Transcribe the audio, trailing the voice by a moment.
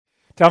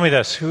Tell me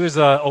this. Who is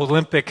the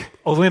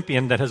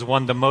Olympian that has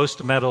won the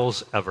most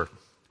medals ever?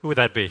 Who would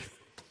that be? Do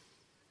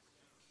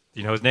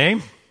you know his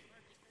name?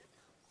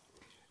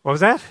 What was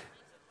that?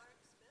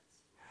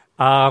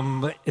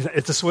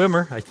 It's a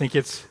swimmer. I think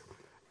it's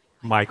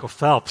Michael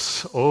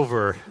Phelps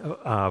over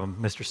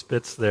Mr.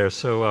 Spitz there.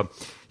 So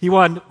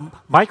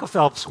Michael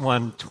Phelps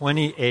won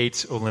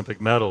 28 Olympic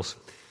medals.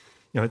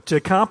 To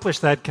accomplish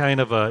that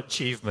kind of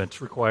achievement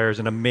requires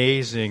an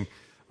amazing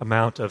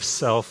amount of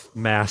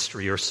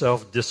self-mastery or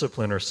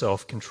self-discipline or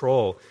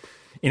self-control.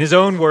 In his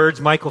own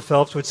words, Michael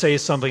Phelps would say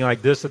something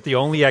like this, that the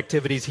only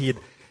activities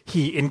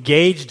he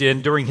engaged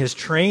in during his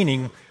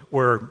training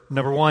were,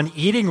 number one,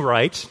 eating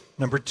right,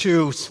 number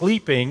two,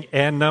 sleeping,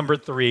 and number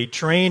three,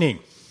 training.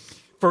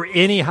 For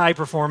any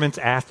high-performance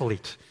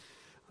athlete,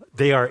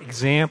 they are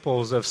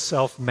examples of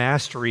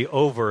self-mastery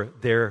over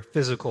their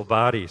physical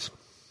bodies.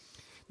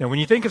 Now, when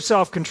you think of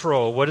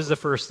self-control, what is the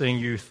first thing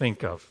you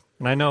think of?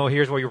 And I know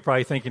here's what you're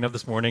probably thinking of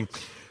this morning.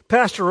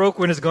 Pastor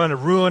Aucoin is going to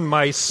ruin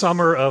my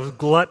summer of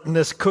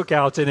gluttonous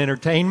cookouts and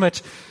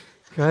entertainment.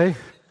 Okay,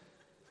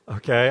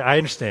 I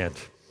understand.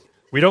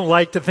 We don't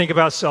like to think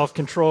about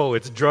self-control.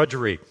 It's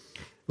drudgery.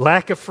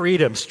 Lack of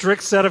freedom,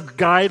 strict set of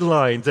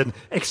guidelines and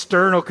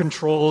external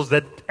controls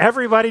that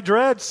everybody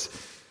dreads.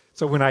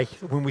 So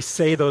when we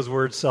say those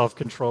words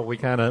self-control, we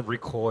kind of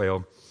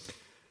recoil.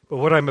 But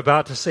what I'm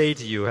about to say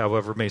to you,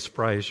 however, may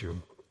surprise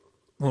you.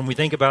 When we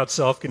think about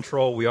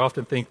self-control, we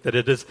often think that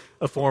it is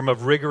a form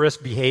of rigorous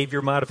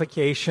behavior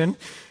modification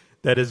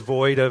that is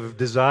void of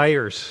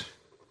desires.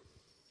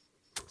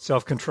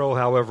 Self-control,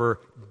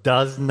 however,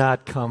 does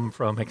not come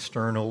from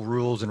external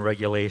rules and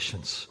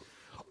regulations.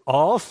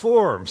 All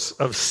forms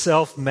of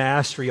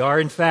self-mastery are,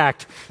 in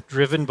fact,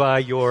 driven by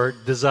your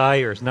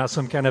desires, not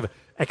some kind of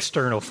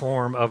external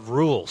form of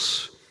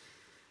rules.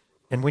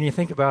 And when you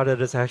think about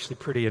it, it's actually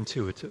pretty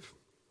intuitive.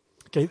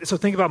 Okay, so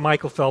think about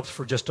Michael Phelps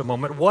for just a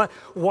moment.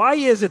 Why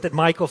is it that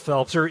Michael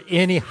Phelps or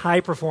any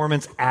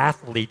high-performance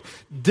athlete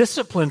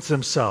disciplines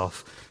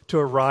himself to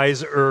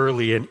arise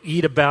early and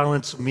eat a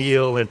balanced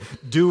meal and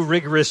do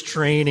rigorous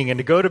training and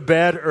to go to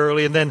bed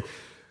early and then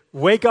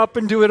wake up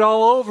and do it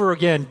all over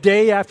again,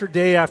 day after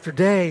day after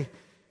day?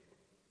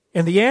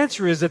 And the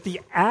answer is that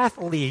the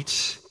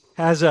athlete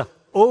has an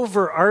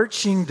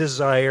overarching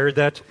desire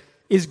that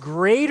is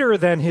greater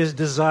than his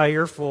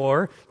desire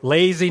for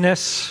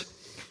laziness,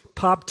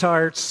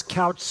 Pop-Tarts,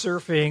 couch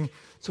surfing.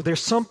 So there's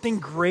something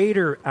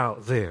greater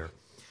out there.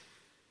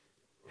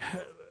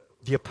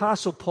 The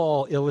Apostle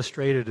Paul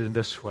illustrated it in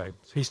this way.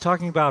 So he's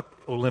talking about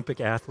Olympic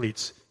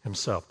athletes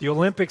himself. The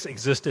Olympics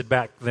existed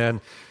back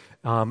then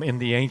in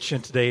the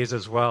ancient days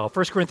as well.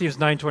 1 Corinthians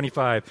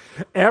 9:25,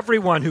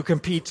 everyone who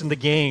competes in the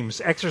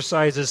games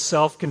exercises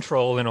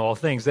self-control in all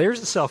things. There's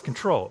the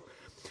self-control.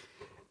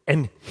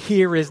 And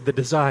here is the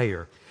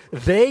desire.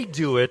 They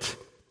do it.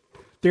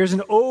 There's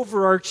an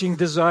overarching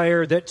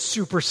desire that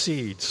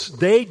supersedes.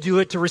 They do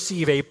it to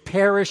receive a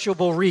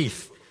perishable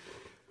wreath.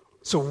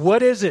 So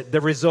what is it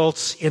that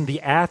results in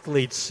the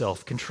athlete's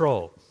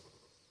self-control?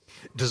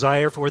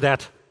 Desire for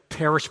that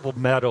perishable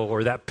medal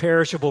or that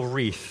perishable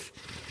wreath.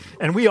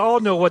 And we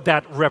all know what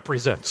that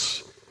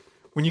represents.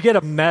 When you get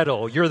a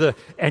medal,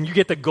 and you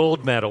get the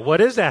gold medal, what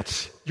is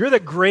that? You're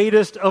the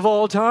greatest of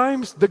all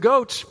times, the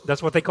GOAT.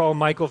 That's what they call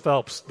Michael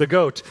Phelps, the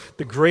GOAT,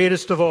 the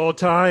greatest of all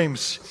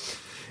times.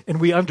 And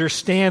we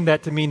understand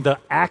that to mean the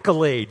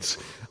accolades,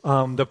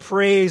 the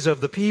praise of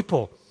the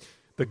people,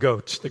 the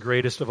GOAT, the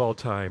greatest of all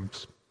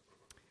times.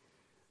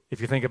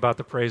 If you think about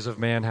the praise of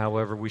man,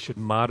 however, we should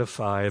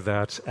modify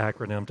that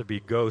acronym to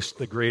be GHOST,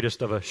 the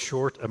greatest of a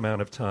short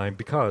amount of time,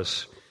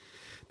 because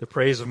the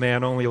praise of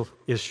man only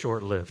is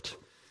short-lived.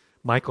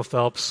 Michael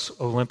Phelps'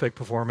 Olympic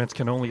performance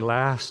can only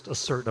last a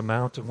certain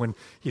amount, and when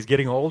he's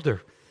getting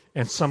older,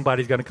 and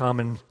somebody's going to come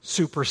and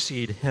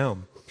supersede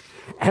him.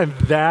 And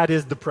that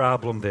is the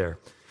problem there.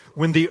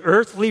 When the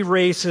earthly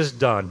race is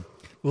done,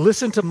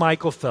 listen to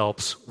Michael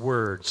Phelps'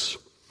 words.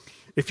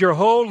 If your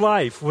whole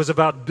life was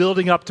about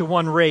building up to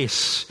one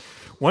race,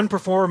 one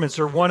performance,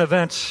 or one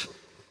event,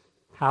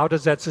 how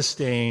does that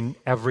sustain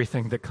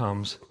everything that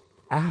comes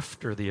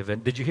after the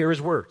event? Did you hear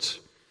his words?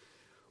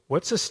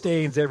 What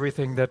sustains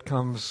everything that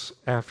comes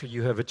after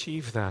you have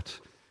achieved that?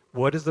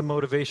 What is the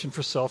motivation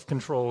for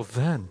self-control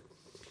then?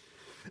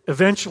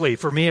 Eventually,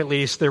 for me at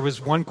least, there was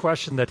one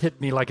question that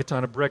hit me like a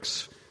ton of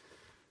bricks.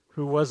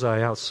 Who was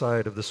I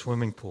outside of the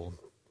swimming pool?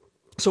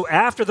 So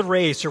after the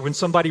race or when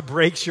somebody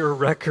breaks your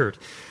record,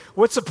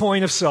 what's the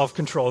point of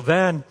self-control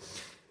then?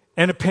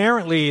 And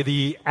apparently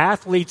the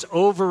athlete's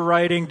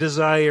overriding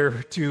desire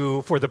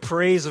for the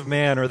praise of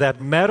man or that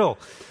medal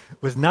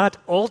was not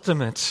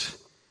ultimate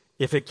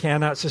if it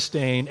cannot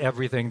sustain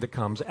everything that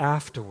comes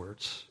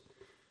afterwards.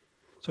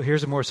 So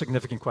here's a more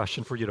significant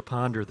question for you to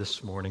ponder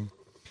this morning.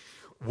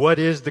 What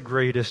is the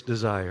greatest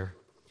desire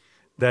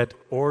that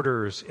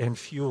orders and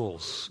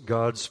fuels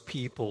God's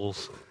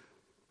people's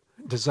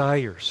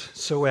desires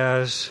so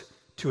as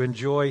to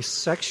enjoy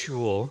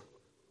sexual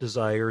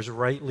desires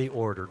rightly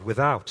ordered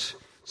without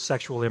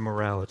sexual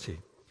immorality?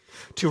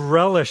 to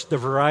relish the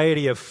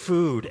variety of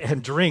food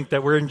and drink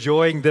that we're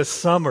enjoying this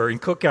summer in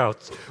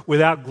cookouts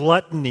without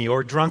gluttony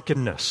or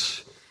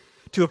drunkenness,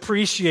 to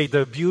appreciate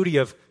the beauty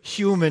of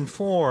human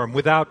form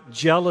without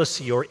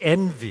jealousy or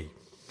envy,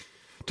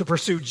 to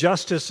pursue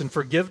justice and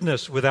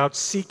forgiveness without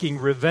seeking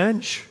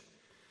revenge,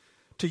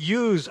 to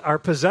use our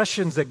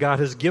possessions that God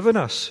has given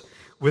us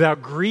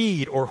without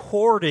greed or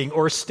hoarding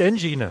or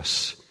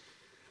stinginess,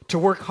 to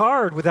work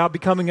hard without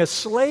becoming a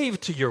slave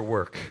to your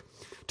work,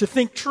 to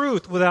think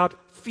truth without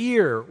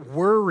fear,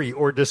 worry,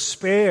 or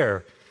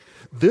despair.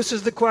 This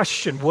is the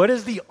question. What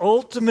is the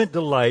ultimate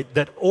delight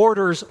that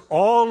orders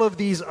all of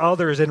these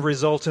others and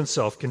results in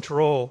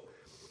self-control?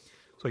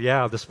 So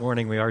yeah, this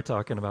morning we are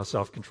talking about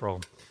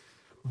self-control.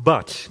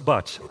 But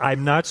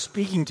I'm not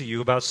speaking to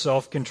you about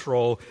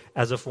self-control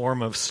as a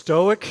form of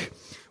stoic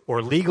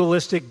or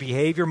legalistic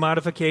behavior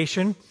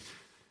modification.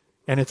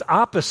 And its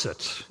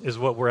opposite is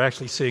what we're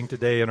actually seeing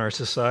today in our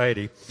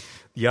society.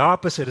 The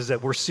opposite is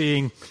that we're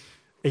seeing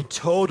a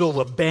total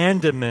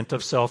abandonment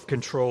of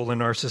self-control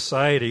in our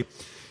society.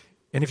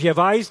 And if you have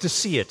eyes to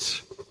see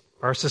it,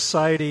 our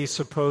society's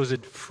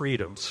supposed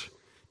freedoms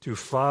to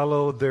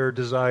follow their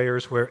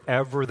desires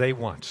wherever they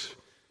want.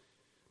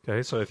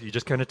 Okay, so if you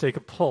just kind of take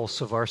a pulse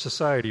of our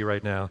society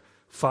right now,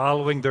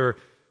 following their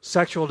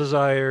sexual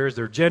desires,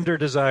 their gender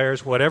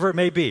desires, whatever it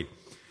may be,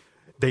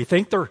 they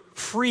think they're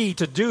free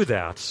to do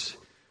that,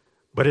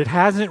 but it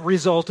hasn't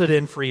resulted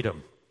in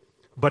freedom,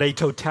 but a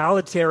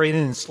totalitarian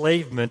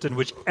enslavement in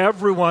which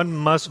everyone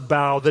must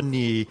bow the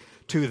knee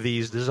to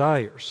these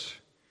desires.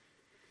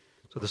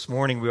 So this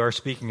morning we are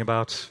speaking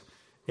about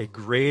a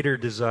greater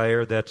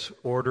desire that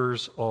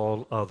orders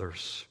all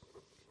others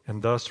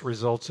and thus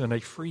results in a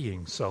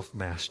freeing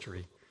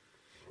self-mastery.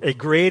 A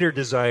greater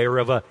desire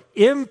of an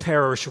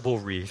imperishable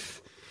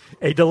wreath,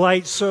 a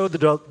delight so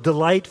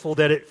delightful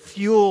that it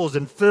fuels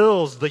and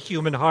fills the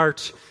human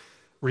heart,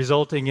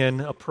 resulting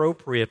in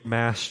appropriate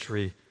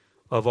mastery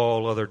of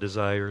all other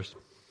desires.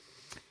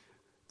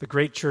 The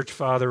great church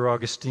father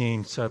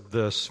Augustine said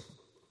this,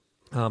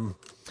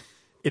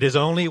 it is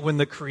only when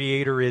the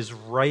Creator is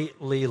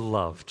rightly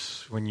loved,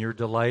 when your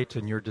delight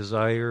and your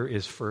desire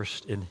is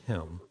first in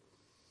Him.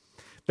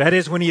 That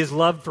is, when He is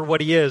loved for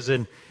what He is,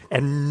 and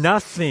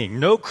nothing,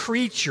 no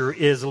creature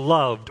is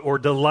loved or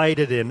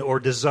delighted in or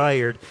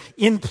desired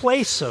in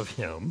place of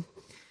Him.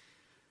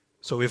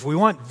 So if we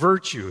want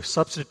virtue,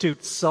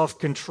 substitute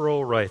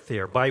self-control right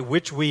there, by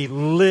which we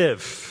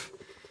live.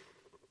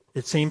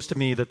 It seems to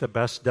me that the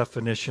best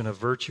definition of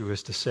virtue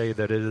is to say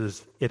that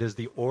it is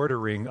the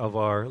ordering of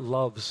our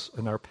loves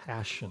and our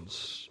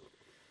passions.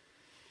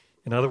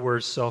 In other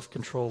words,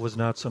 self-control is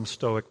not some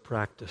stoic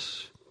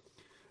practice,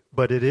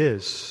 but it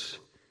is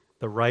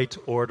the right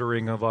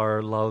ordering of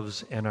our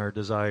loves and our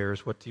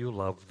desires. What do you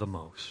love the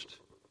most?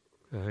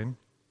 Okay?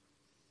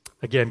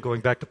 Again,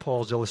 going back to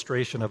Paul's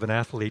illustration of an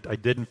athlete, I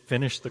didn't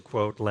finish the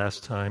quote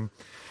last time,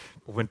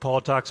 but when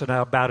Paul talks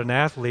about an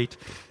athlete,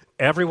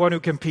 everyone who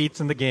competes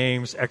in the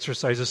games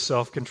exercises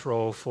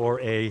self-control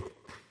for a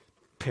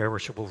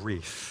perishable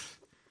wreath.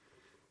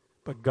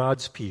 But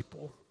God's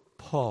people,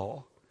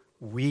 Paul,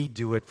 we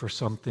do it for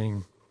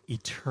something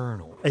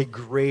eternal, a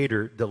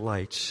greater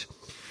delight.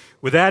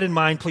 With that in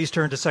mind, please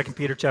turn to 2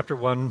 Peter chapter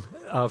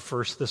 1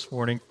 first this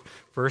morning.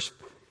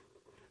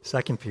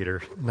 2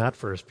 Peter,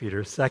 not 1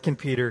 Peter, 2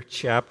 Peter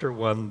chapter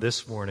 1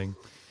 this morning.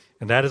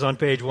 And that is on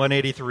page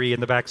 183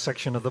 in the back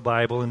section of the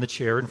Bible in the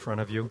chair in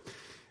front of you.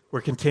 We're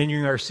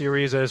continuing our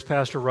series, as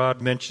Pastor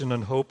Rod mentioned,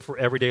 on Hope for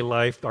Everyday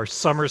Life. Our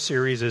summer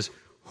series is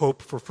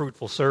Hope for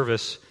Fruitful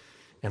Service.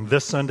 And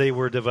this Sunday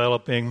we're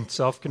developing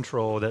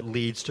self-control that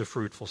leads to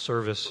fruitful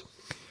service.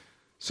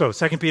 So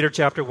 2 Peter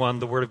chapter 1,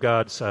 the Word of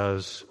God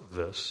says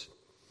this.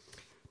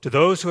 To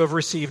those who have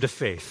received a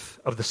faith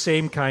of the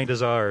same kind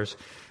as ours,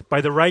 by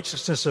the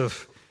righteousness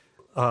of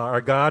our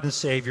God and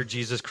Savior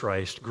Jesus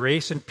Christ,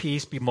 grace and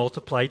peace be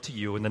multiplied to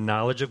you in the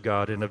knowledge of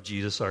God and of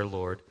Jesus our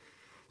Lord,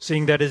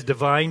 seeing that His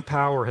divine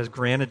power has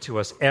granted to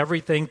us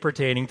everything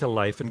pertaining to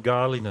life and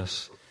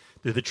godliness,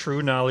 through the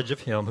true knowledge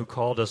of Him who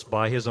called us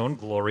by His own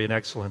glory and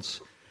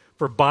excellence.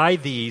 For by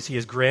these He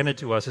has granted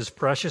to us His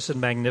precious and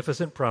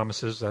magnificent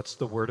promises, that's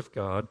the Word of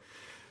God,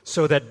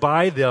 so that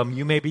by them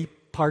you may be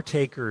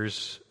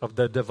partakers of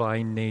the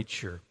divine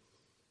nature.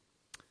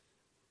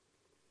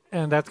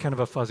 And that's kind of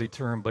a fuzzy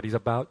term, but he's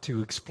about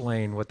to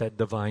explain what that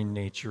divine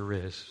nature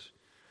is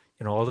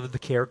and all of the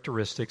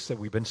characteristics that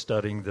we've been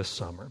studying this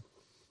summer.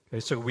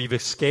 Okay, so we've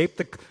escaped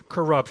the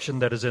corruption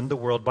that is in the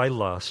world by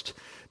lust.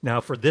 Now,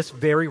 for this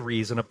very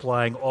reason,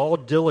 applying all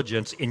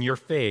diligence in your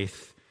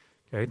faith,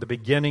 okay, the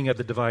beginning of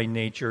the divine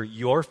nature,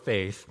 your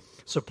faith,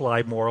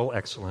 supply moral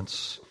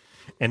excellence.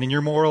 And in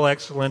your moral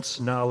excellence,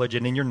 knowledge,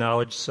 and in your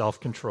knowledge,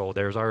 self-control.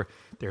 There's our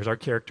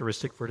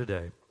characteristic for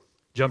today.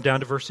 Jump down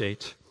to verse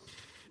 8.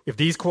 If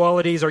these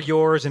qualities are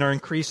yours and are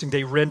increasing,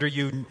 they render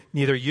you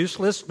neither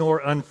useless nor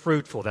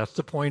unfruitful. That's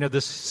the point of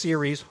this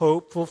series,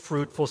 Hopeful,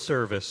 Fruitful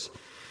Service,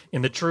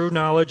 in the true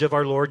knowledge of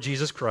our Lord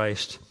Jesus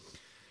Christ.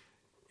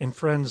 And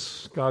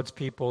friends, God's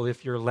people,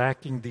 if you're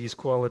lacking these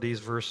qualities,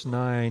 verse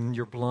 9,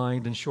 you're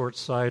blind and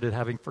short-sighted,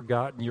 having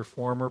forgotten your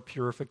former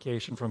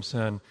purification from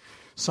sin.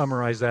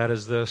 Summarize that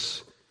as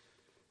this.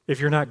 If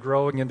you're not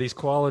growing in these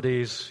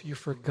qualities, you've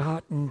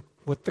forgotten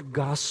what the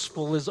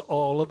gospel is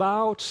all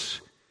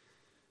about.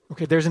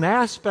 Okay, there's an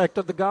aspect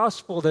of the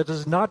gospel that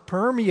is not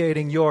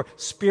permeating your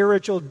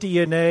spiritual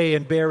DNA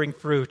and bearing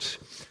fruit.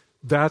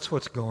 That's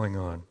what's going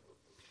on.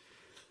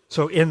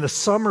 So in the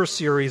summer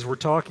series, we're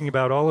talking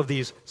about all of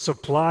these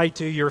supply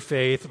to your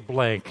faith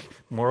blank,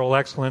 moral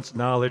excellence,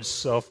 knowledge,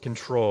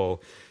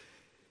 self-control.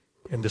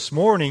 And this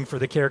morning, for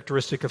the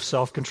characteristic of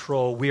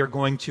self-control, we are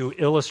going to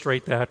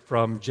illustrate that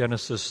from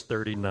Genesis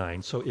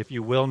 39. So if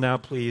you will now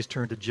please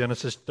turn to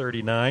Genesis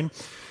 39.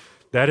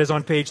 That is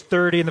on page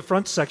 30 in the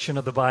front section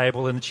of the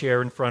Bible in the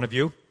chair in front of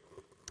you.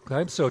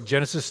 Okay, so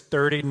Genesis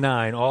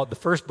 39, the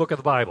first book of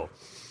the Bible.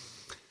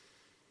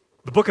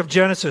 The book of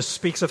Genesis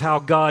speaks of how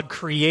God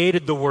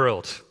created the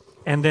world,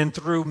 and then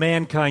through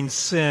mankind's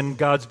sin,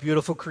 God's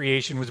beautiful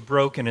creation was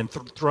broken and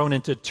thrown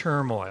into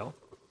turmoil.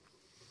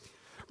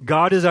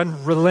 God is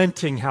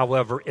unrelenting,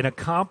 however, in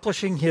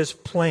accomplishing his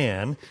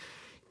plan,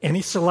 and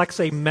he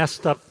selects a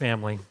messed up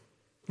family.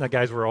 Now,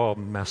 guys, we're all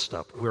messed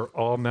up. We're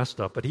all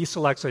messed up, but he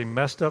selects a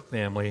messed up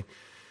family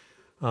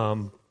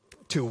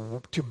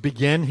to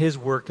begin his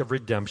work of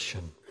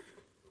redemption.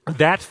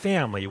 That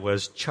family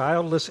was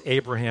childless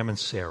Abraham and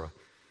Sarah,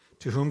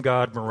 to whom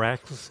God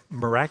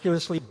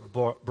miraculously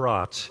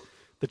brought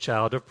the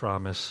child of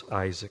promise,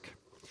 Isaac.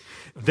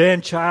 Then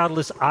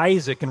childless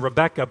Isaac and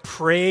Rebekah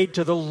prayed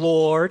to the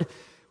Lord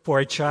for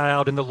a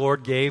child, and the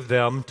Lord gave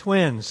them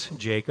twins,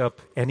 Jacob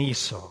and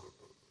Esau.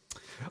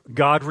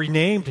 God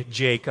renamed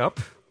Jacob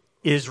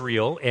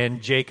Israel,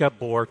 and Jacob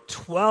bore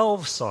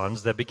 12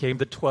 sons that became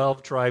the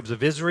 12 tribes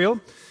of Israel,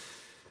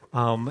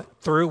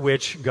 through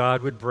which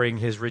God would bring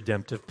his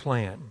redemptive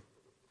plan.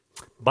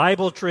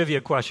 Bible trivia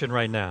question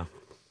right now.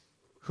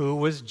 Who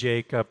was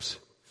Jacob's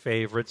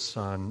favorite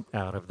son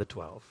out of the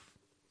 12?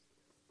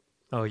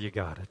 Oh, you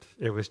got it.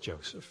 It was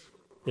Joseph.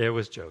 It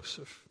was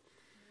Joseph.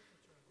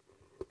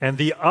 And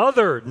the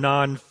other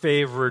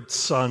non-favorite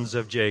sons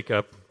of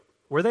Jacob,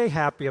 were they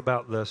happy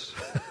about this?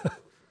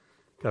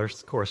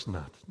 Of course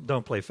not.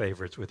 Don't play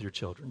favorites with your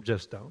children.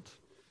 Just don't.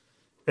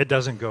 It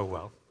doesn't go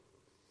well.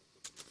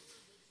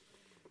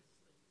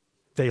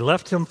 They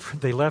left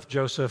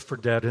Joseph for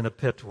dead in a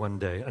pit one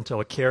day until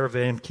a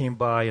caravan came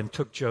by and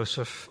took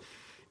Joseph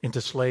into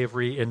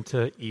slavery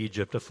into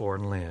Egypt, a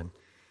foreign land.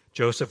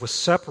 Joseph was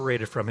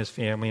separated from his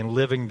family and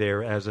living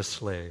there as a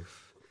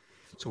slave.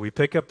 So we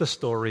pick up the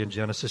story in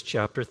Genesis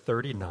chapter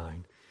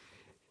 39,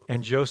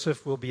 and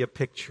Joseph will be a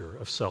picture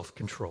of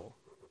self-control.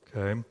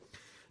 Okay?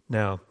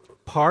 Now,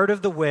 part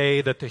of the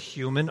way that the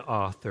human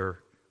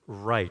author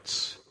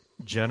writes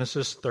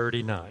Genesis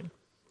 39,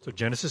 so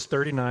Genesis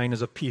 39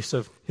 is a piece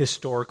of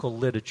historical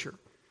literature.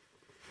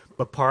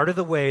 But part of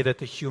the way that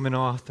the human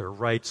author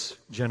writes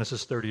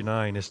Genesis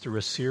 39 is through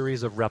a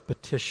series of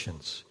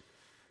repetitions.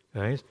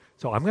 Okay?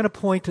 So I'm going to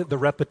point the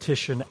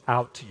repetition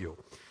out to you.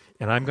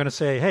 And I'm going to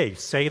say, hey,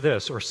 say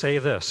this or say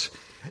this.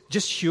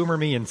 Just humor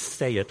me and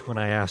say it when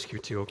I ask you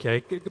to,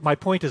 okay? My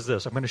point is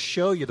this. I'm going to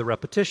show you the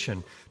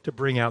repetition to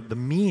bring out the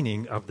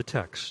meaning of the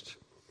text.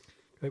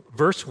 Okay?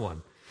 Verse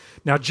 1.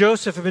 Now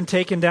Joseph had been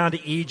taken down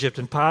to Egypt,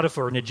 and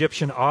Potiphar, an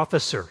Egyptian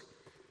officer,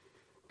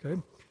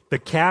 okay, the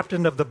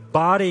captain of the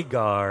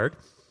bodyguard,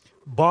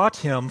 bought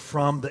him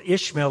from the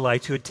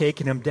Ishmaelites who had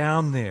taken him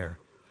down there.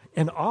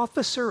 An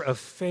officer of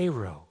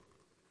Pharaoh,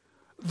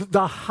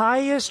 the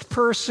highest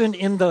person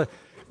in the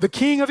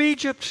king of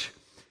Egypt.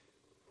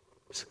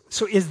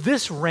 So is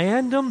this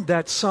random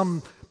that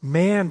some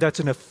man that's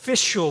an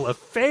official of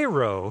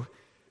Pharaoh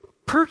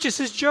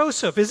purchases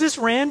Joseph? Is this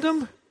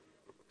random?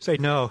 Say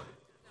no.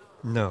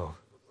 No.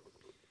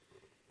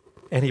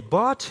 And he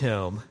bought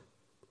him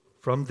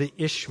from the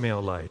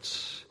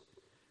Ishmaelites.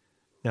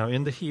 Now,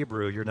 in the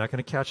Hebrew, you're not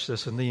going to catch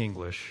this in the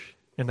English,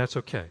 and that's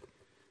okay.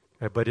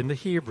 But in the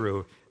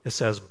Hebrew, it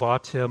says,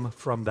 bought him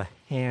from the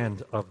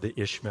hand of the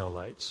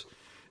Ishmaelites.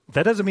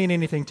 That doesn't mean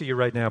anything to you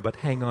right now, but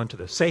hang on to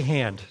this. Say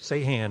hand.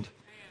 Say hand.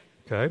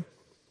 Okay?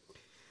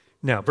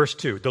 Now, verse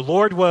 2. The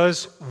Lord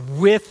was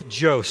with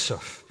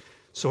Joseph,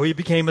 so he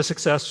became a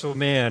successful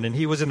man, and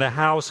he was in the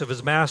house of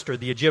his master,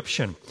 the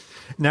Egyptian.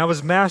 Now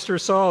his master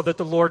saw that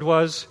the Lord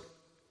was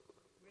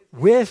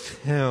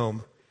with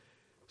him.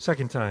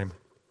 Second time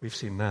we've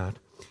seen that.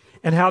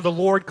 And how the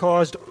Lord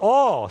caused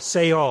all,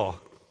 say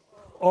all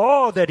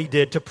that he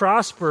did to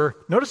prosper.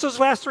 Notice those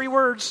last three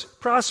words,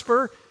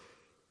 prosper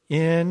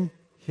in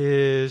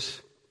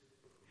his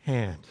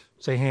hand.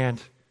 Say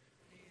hand.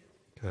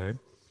 Okay.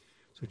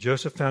 So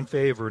Joseph found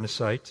favor in his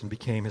sight and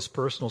became his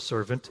personal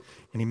servant,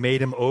 and he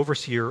made him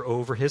overseer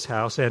over his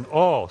house, and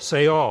all,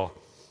 say all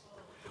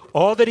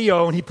that he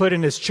owned, he put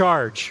in his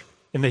charge.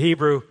 In the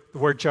Hebrew, the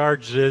word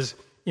charge is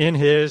in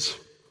his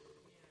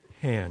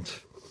hand.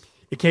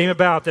 It came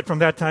about that from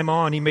that time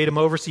on, he made him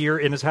overseer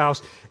in his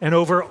house, and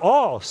over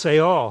all, say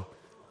all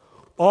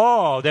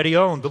all that he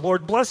owned. The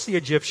Lord blessed the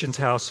Egyptian's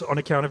house on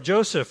account of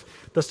Joseph.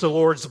 Thus the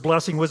Lord's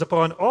blessing was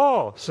upon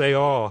all, say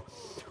all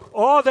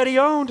that he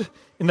owned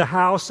in the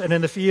house and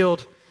in the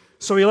field.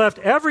 So he left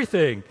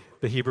everything.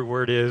 The Hebrew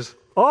word is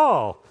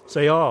all,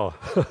 say all.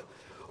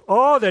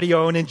 All that he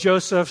owned in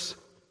Joseph's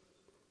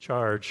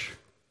charge,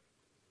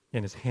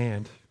 in his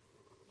hand.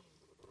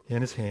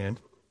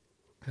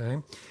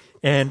 Okay?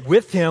 And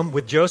with him,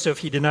 with Joseph,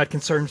 he did not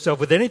concern himself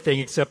with anything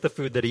except the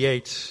food that he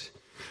ate.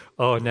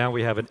 Oh, now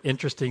we have an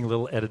interesting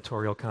little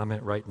editorial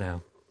comment right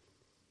now.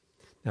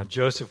 Now,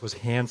 Joseph was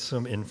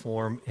handsome in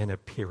form and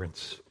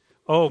appearance.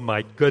 Oh,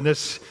 my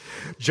goodness.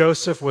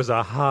 Joseph was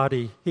a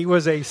hottie. He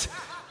was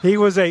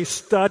a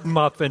stud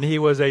muffin. He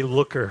was a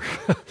looker.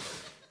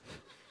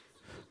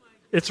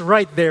 It's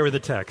right there in the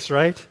text,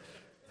 right?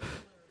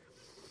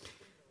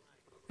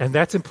 And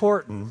that's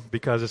important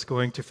because it's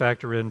going to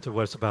factor into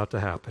what's about to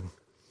happen.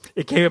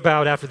 It came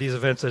about after these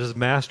events that his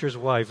master's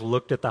wife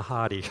looked at the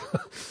hottie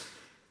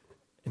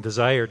and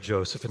desired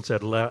Joseph and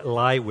said,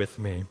 lie with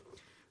me.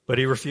 But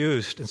he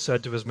refused and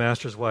said to his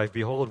master's wife,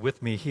 behold,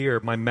 with me here,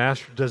 my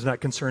master does not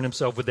concern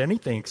himself with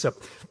anything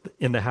except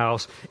in the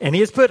house. And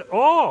he has put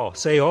all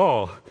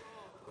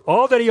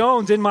that he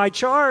owns in my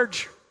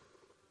charge,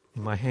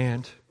 in my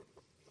hand.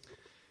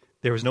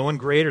 There is no one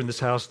greater in this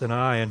house than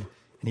I, and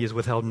he has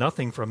withheld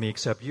nothing from me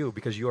except you,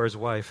 because you are his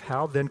wife.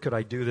 How then could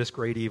I do this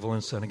great evil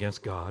and sin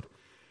against God?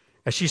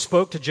 As she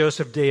spoke to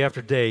Joseph day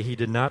after day, he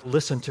did not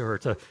listen to her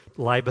to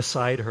lie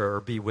beside her or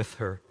be with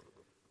her.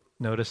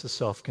 Notice the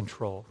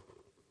self-control.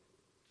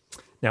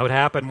 Now it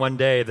happened one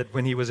day that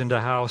when he was in the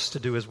house to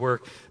do his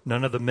work,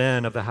 none of the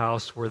men of the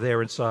house were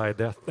there inside.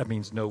 That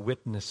means no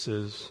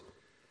witnesses.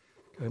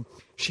 Okay.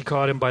 She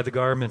caught him by the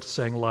garment,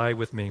 saying, lie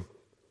with me.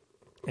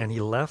 And he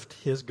left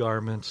his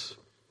garments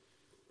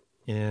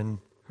in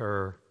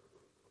her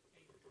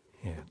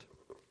hand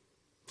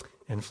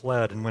and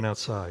fled and went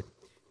outside.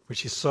 When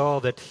she saw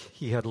that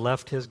he had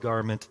left his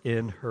garment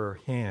in her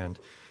hand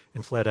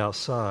and fled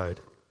outside,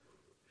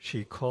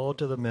 she called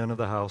to the men of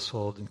the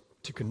household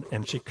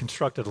and she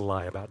constructed a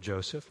lie about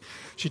Joseph.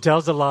 She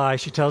tells the lie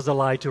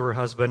to her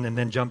husband, and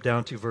then jump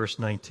down to verse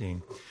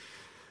 19.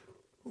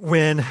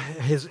 When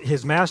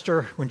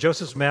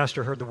Joseph's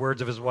master heard the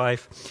words of his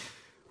wife,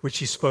 which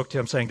she spoke to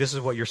him, saying, this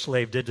is what your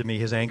slave did to me,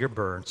 his anger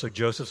burned. So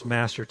Joseph's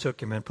master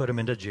took him and put him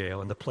into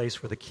jail, in the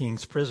place where the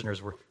king's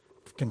prisoners were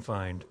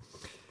confined.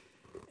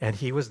 And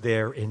he was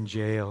there in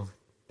jail,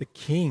 the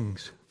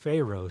king's,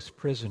 Pharaoh's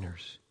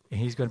prisoners. And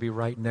he's going to be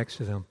right next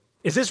to them.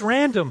 Is this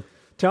random?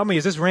 Tell me,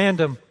 is this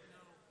random?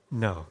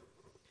 No.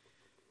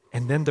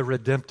 And then the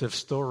redemptive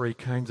story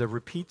kind of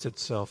repeats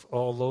itself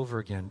all over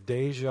again.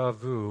 Deja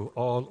vu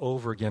all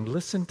over again.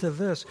 Listen to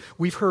this.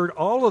 We've heard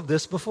all of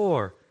this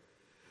before.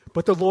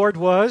 But the Lord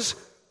was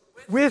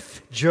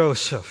with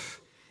Joseph.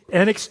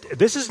 And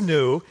this is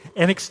new.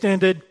 And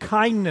extended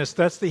kindness.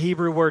 That's the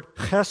Hebrew word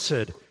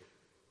chesed,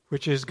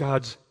 which is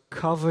God's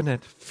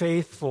covenant,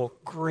 faithful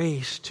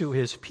grace to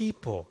his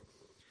people.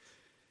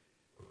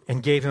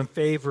 And gave him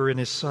favor in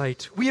his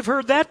sight. We have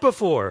heard that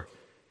before.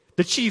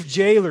 The chief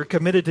jailer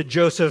committed to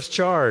Joseph's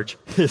charge,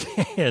 his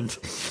hand,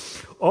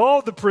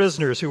 all the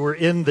prisoners who were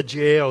in the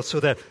jail, so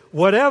that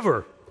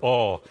whatever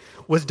all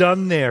was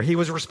done there, he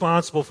was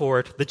responsible for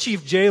it. The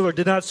chief jailer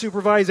did not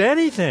supervise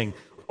anything,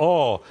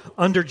 all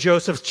under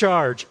Joseph's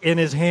charge in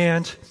his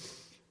hand,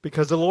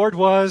 because the Lord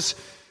was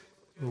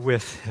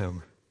with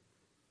him.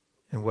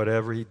 And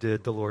whatever he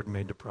did, the Lord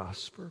made to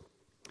prosper.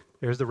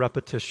 There's the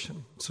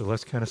repetition. So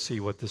let's kind of see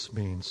what this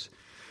means.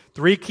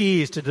 3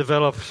 keys to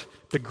develop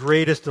the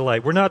greatest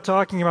delight. We're not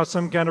talking about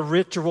some kind of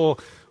ritual,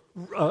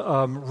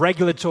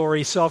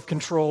 regulatory,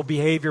 self-control,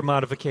 behavior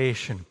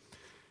modification.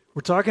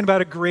 We're talking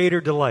about a greater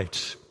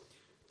delight.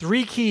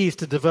 3 keys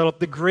to develop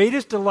the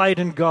greatest delight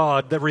in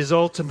God that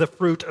results in the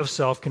fruit of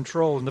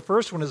self-control. And the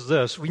first one is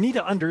this. We need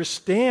to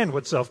understand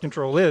what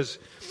self-control is.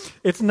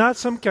 It's not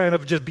some kind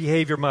of just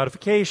behavior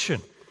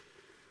modification.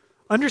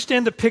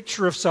 Understand the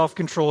picture of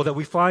self-control that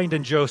we find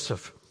in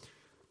Joseph,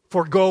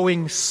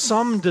 foregoing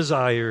some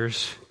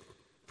desires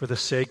for the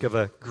sake of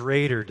a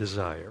greater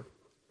desire.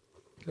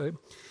 Okay?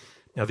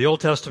 Now, the Old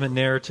Testament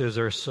narratives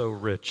are so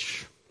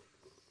rich.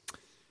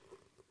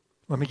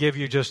 Let me give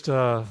you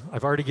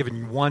I've already given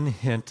you one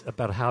hint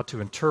about how to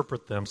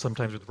interpret them,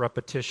 sometimes with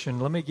repetition.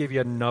 Let me give you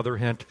another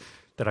hint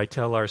that I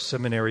tell our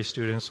seminary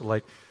students,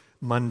 like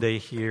Monday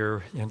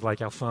here, and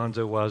like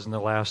Alfonso was in the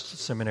last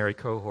seminary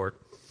cohort.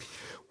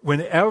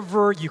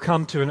 Whenever you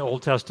come to an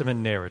Old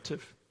Testament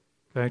narrative,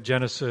 okay,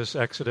 Genesis,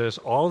 Exodus,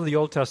 all of the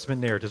Old Testament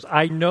narratives,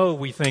 I know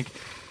we think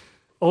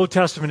Old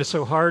Testament is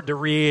so hard to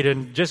read,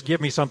 and just give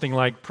me something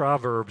like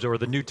Proverbs or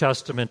the New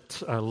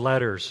Testament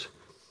letters.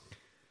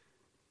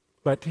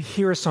 But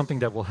here is something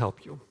that will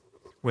help you.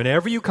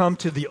 Whenever you come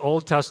to the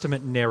Old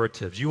Testament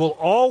narratives, you will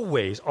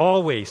always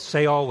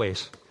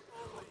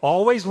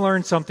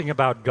learn something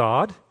about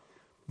God,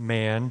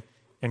 man,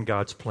 and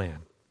God's plan.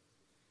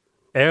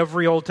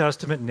 Every Old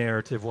Testament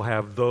narrative will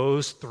have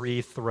those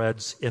 3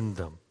 threads in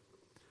them.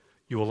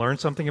 You will learn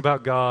something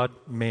about God,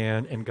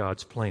 man, and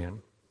God's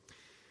plan.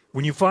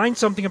 When you find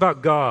something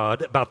about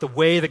God, about the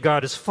way that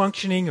God is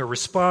functioning or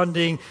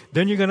responding,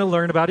 then you're going to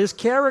learn about his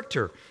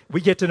character. We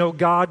get to know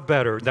God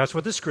better. That's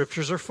what the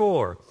scriptures are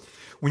for.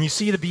 When you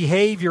see the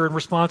behavior and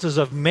responses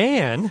of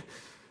man,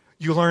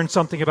 you learn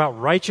something about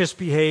righteous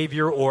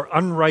behavior or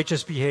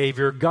unrighteous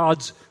behavior,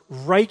 God's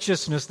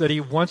righteousness that he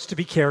wants to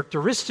be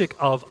characteristic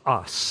of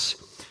us.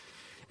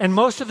 And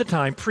most of the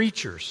time,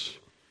 preachers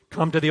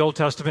come to the Old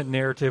Testament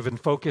narrative and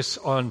focus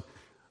on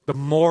the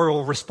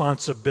moral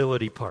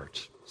responsibility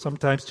part,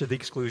 sometimes to the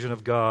exclusion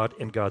of God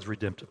and God's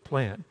redemptive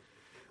plan.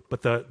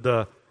 But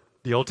the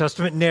Old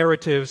Testament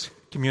narratives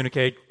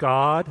communicate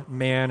God,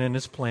 man, and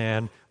his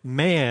plan.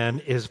 Man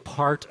is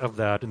part of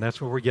that, and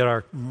that's where we get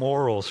our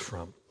morals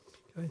from.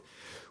 Okay?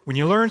 When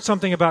you learn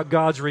something about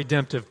God's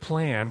redemptive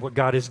plan, what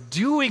God is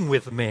doing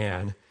with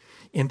man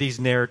in these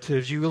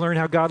narratives, you learn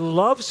how God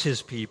loves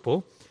his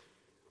people.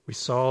 We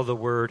saw the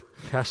word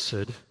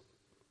chesed,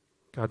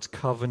 God's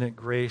covenant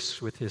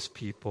grace with his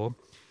people,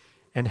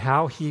 and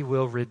how he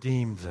will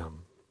redeem them.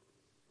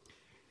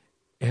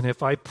 And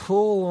if I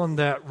pull on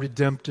that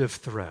redemptive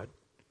thread,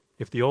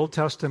 if the Old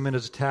Testament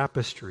is a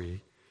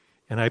tapestry,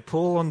 and I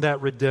pull on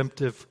that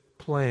redemptive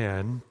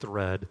plan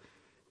thread,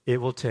 it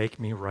will take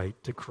me right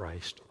to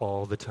Christ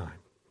all the time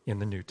in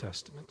the New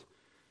Testament.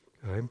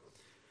 Okay?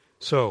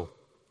 So,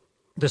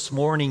 this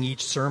morning,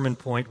 each sermon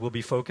point will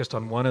be focused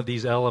on one of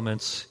these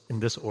elements in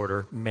this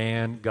order: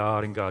 man,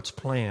 God, and God's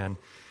plan.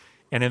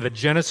 And in the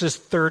Genesis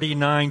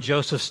 39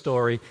 Joseph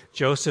story,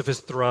 Joseph is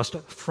thrust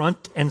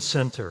front and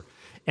center.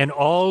 And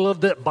all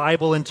of the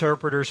Bible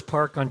interpreters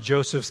park on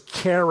Joseph's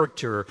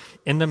character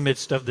in the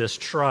midst of this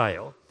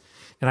trial.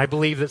 And I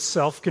believe that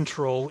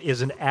self-control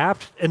is an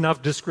apt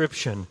enough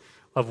description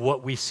of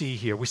what we see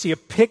here. We see a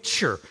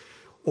picture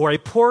or a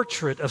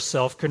portrait of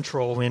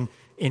self-control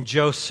in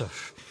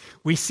Joseph.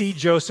 We see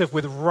Joseph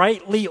with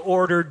rightly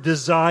ordered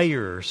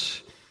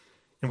desires.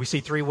 And we see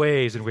three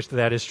ways in which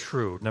that is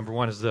true. Number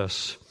one is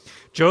this: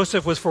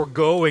 Joseph was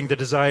foregoing the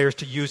desires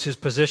to use his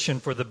position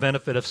for the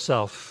benefit of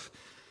self,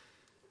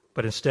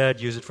 but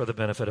instead use it for the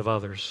benefit of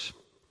others.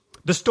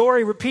 The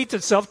story repeats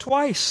itself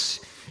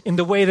twice in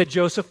the way that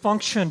Joseph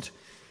functioned.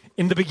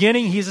 In the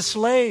beginning, he's a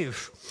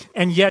slave,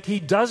 and yet he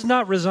does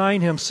not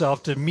resign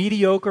himself to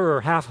mediocre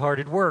or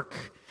half-hearted work.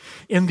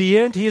 In the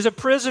end, he is a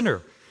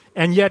prisoner,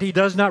 and yet he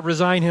does not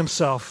resign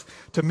himself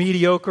to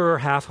mediocre or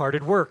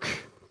half-hearted work.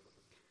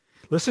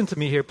 Listen to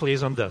me here,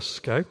 please, on this,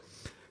 okay?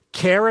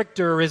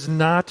 Character is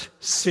not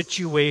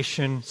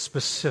situation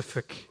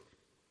specific.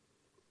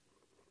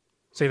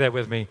 Say that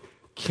with me.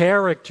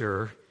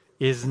 Character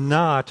is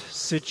not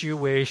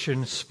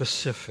situation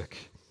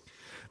specific.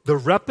 The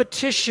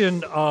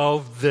repetition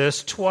of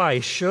this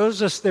twice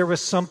shows us there was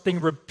something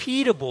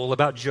repeatable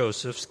about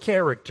Joseph's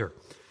character.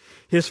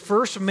 His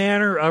first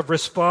manner of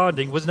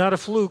responding was not a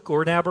fluke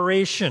or an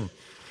aberration.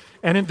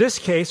 And in this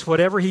case,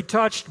 whatever he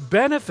touched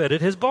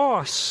benefited his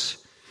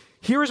boss.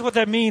 Here's what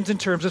that means in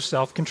terms of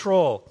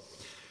self-control.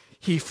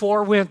 He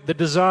forewent the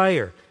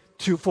desire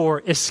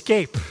for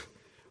escape,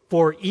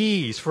 for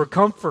ease, for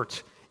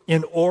comfort,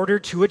 in order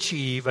to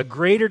achieve a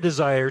greater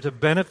desire to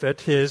benefit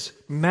his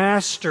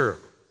master.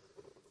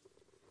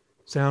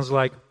 Sounds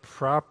like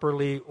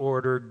properly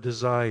ordered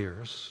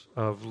desires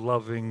of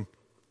loving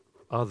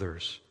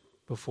others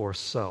before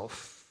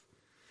self.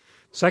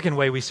 Second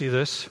way we see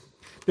this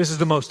is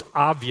the most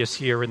obvious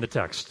here in the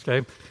text,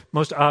 okay?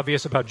 Most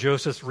obvious about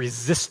Joseph's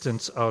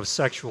resistance of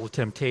sexual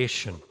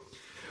temptation.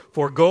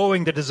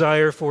 Foregoing the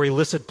desire for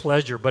illicit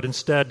pleasure, but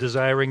instead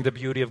desiring the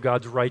beauty of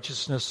God's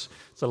righteousness.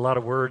 It's a lot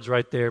of words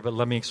right there, but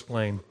let me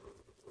explain.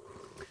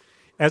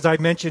 As I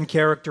mentioned,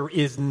 character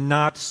is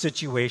not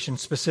situation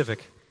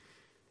specific.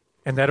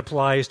 And that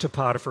applies to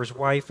Potiphar's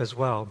wife as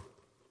well.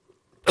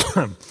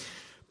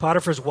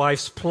 Potiphar's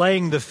wife's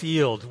playing the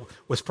field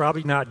was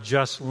probably not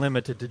just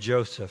limited to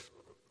Joseph.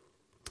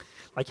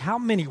 Like, how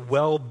many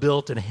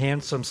well-built and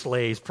handsome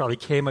slaves probably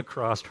came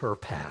across her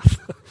path?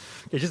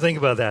 Did you think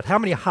about that? How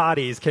many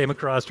hotties came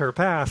across her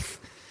path?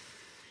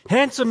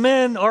 Handsome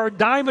men are a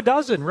dime a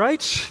dozen,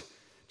 right?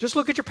 Just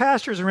look at your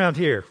pastors around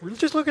here.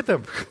 Just look at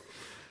them.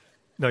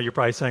 No, you're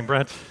probably saying,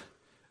 Brent,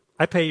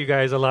 I pay you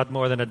guys a lot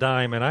more than a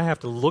dime, and I have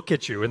to look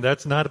at you, and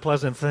that's not a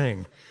pleasant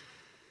thing.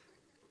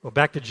 Well,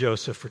 back to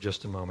Joseph for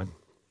just a moment.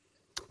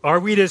 Are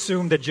we to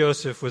assume that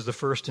Joseph was the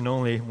first and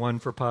only one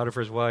for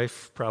Potiphar's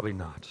wife? Probably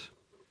not.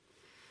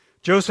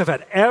 Joseph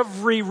had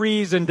every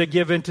reason to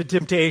give in to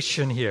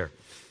temptation here.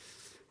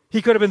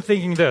 He could have been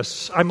thinking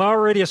this: I'm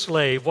already a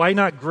slave. Why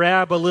not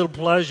grab a little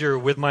pleasure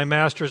with my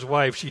master's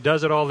wife? She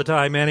does it all the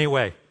time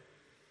anyway.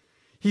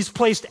 He's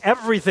placed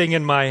everything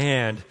in my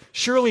hand.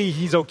 Surely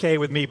he's okay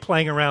with me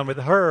playing around with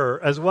her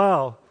as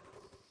well.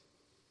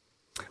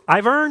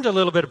 I've earned a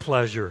little bit of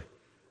pleasure.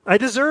 I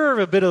deserve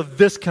a bit of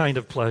this kind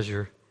of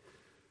pleasure.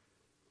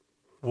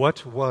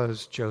 What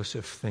was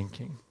Joseph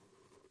thinking?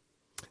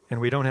 And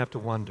we don't have to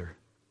wonder,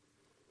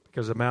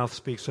 because the mouth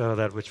speaks out of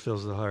that which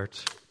fills the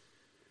heart.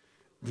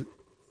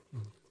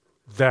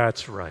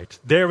 That's right.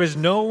 There is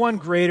no one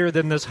greater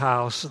than this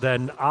house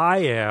than I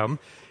am,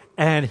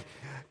 and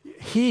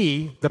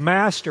he, the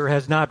master,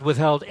 has not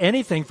withheld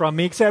anything from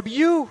me except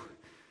you.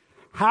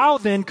 How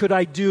then could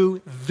I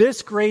do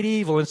this great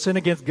evil and sin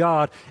against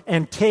God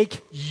and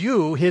take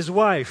you, his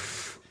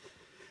wife?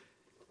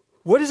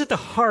 What is at the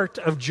heart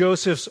of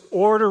Joseph's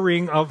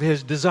ordering of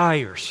his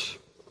desires?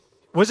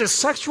 Was it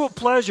sexual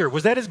pleasure?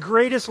 Was that his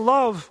greatest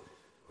love?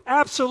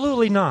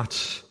 Absolutely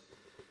not.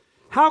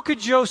 How could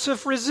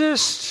Joseph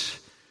resist?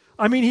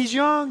 I mean, he's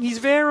young, he's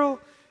virile.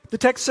 The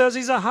text says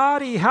he's a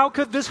hottie. How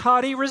could this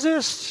hottie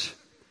resist?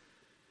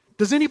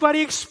 Does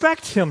anybody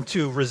expect him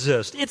to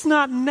resist? It's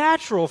not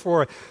natural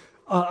for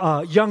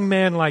a young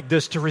man like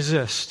this to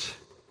resist.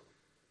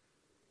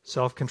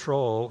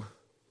 Self-control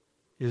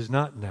is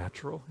not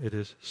natural. It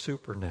is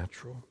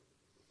supernatural.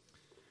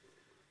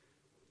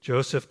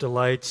 Joseph's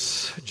delight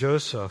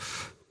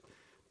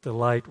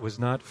was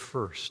not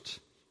first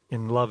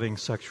in loving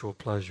sexual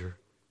pleasure,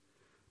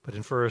 but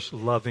in first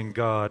loving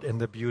God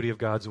and the beauty of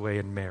God's way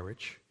in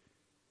marriage.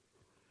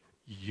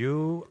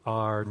 You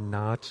are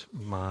not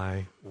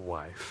my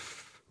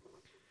wife.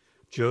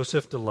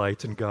 Joseph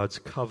delights in God's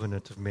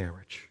covenant of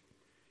marriage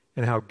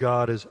and how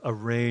God has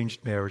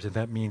arranged marriage, and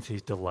that means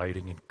he's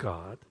delighting in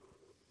God.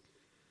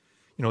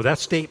 You know, that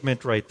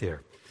statement right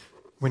there,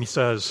 when he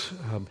says,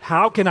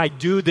 how can I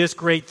do this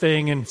great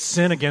thing and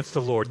sin against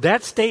the Lord?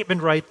 That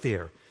statement right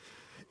there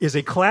is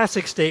a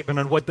classic statement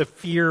on what the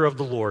fear of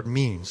the Lord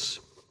means.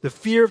 The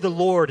fear of the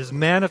Lord is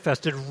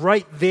manifested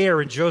right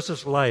there in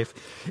Joseph's life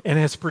and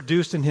has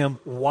produced in him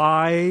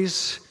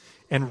wise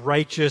and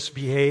righteous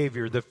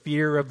behavior. The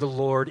fear of the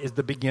Lord is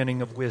the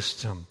beginning of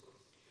wisdom.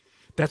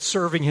 That's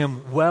serving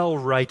him well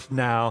right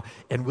now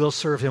and will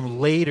serve him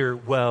later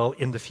well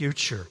in the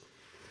future.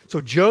 So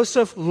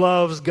Joseph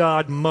loves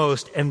God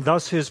most, and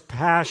thus his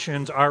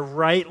passions are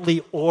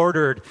rightly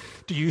ordered.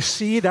 Do you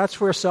see? That's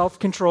where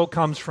self-control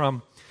comes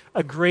from.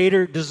 A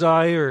greater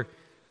desire.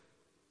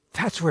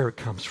 That's where it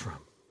comes from.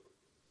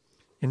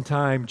 In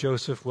time,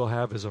 Joseph will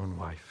have his own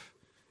wife,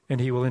 and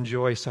he will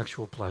enjoy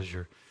sexual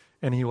pleasure,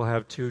 and he will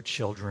have 2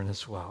 children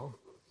as well.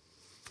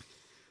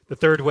 The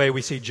third way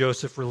we see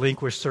Joseph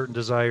relinquish certain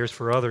desires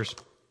for others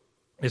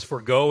is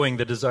foregoing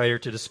the desire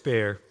to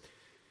despair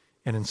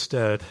and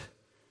instead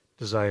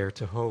desire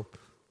to hope.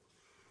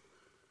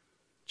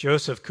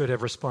 Joseph could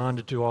have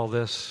responded to all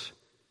this,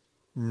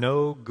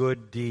 no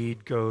good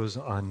deed goes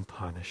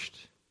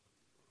unpunished.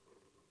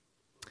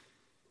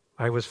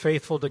 I was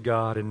faithful to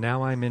God, and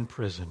now I'm in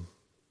prison.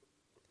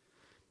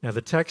 Now,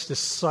 the text is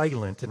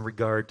silent in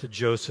regard to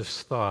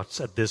Joseph's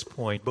thoughts at this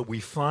point, but we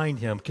find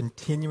him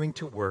continuing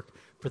to work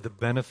for the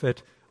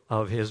benefit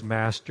of his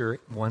master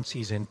once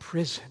he's in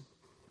prison.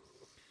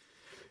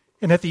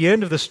 And at the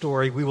end of the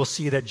story, we will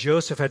see that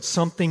Joseph had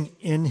something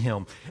in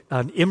him,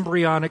 an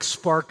embryonic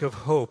spark of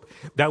hope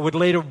that would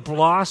later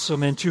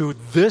blossom into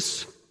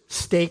this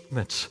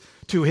statement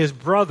to his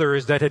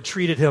brothers that had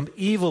treated him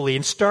evilly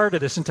and started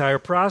this entire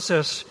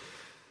process.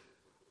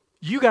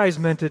 You guys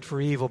meant it for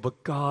evil,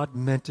 but God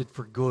meant it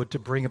for good to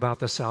bring about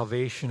the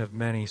salvation of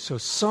many. So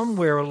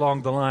somewhere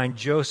along the line,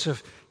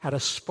 Joseph had a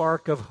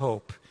spark of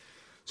hope.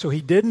 So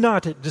he did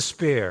not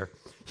despair.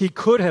 He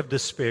could have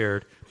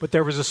despaired, but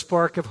there was a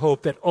spark of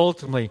hope that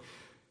ultimately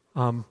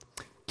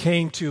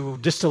came to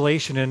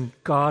distillation, and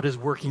God is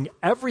working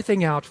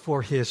everything out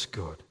for his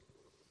good.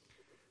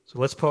 So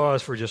let's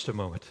pause for just a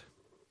moment.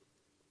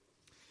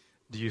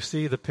 Do you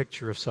see the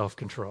picture of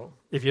self-control?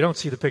 If you don't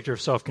see the picture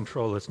of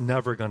self-control, it's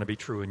never going to be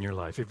true in your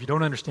life. If you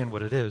don't understand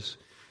what it is,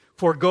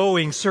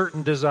 foregoing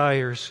certain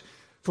desires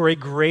for a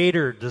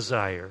greater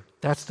desire,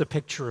 that's the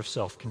picture of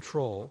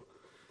self-control.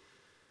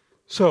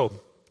 So,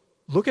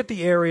 look at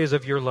the areas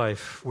of your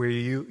life where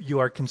you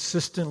are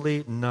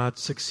consistently not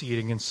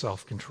succeeding in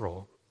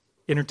self-control.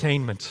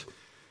 Entertainment.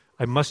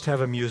 I must have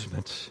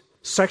amusement.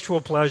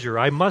 Sexual pleasure.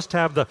 I must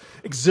have the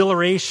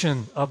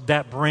exhilaration of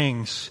that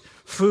brings.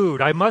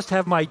 Food. I must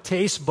have my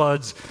taste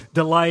buds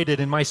delighted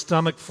and my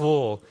stomach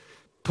full.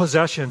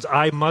 Possessions.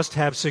 I must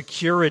have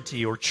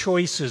security or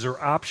choices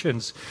or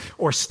options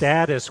or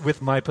status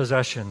with my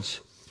possessions.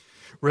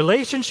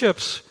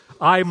 Relationships.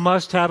 I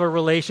must have a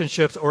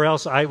relationship or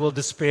else I will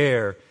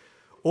despair.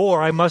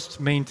 Or I must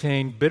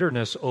maintain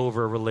bitterness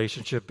over a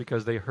relationship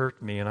because they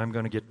hurt me and I'm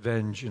going to get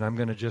revenge and I'm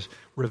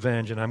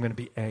going to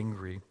be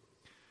angry.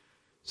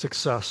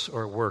 Success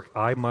or work.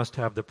 I must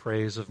have the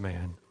praise of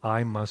man.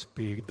 I must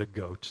be the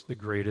GOAT, the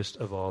greatest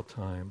of all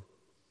time.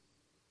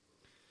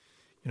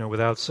 You know,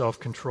 without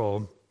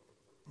self-control,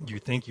 you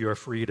think you are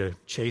free to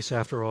chase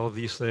after all of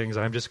these things.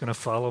 I'm just going to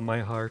follow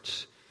my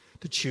heart,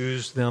 to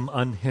choose them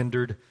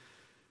unhindered.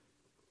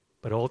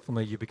 But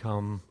ultimately, you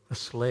become a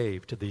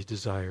slave to these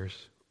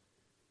desires.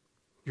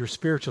 You're a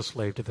spiritual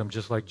slave to them,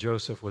 just like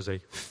Joseph was a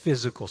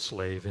physical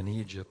slave in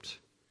Egypt.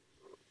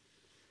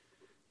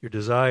 Your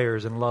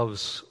desires and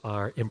loves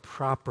are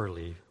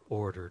improperly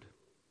ordered.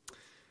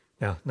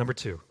 Now, number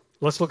 2.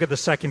 Let's look at the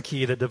second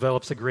key that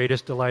develops the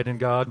greatest delight in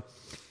God.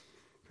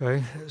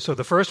 Okay? So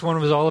the first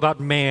one was all about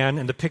man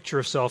and the picture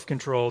of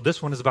self-control.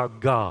 This one is about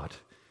God.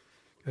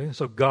 Okay?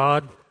 So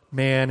God,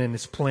 man, and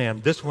his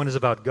plan. This one is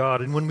about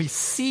God. And when we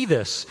see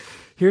this,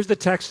 Here's the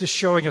text is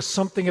showing us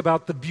something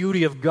about the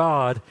beauty of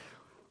God.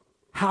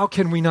 How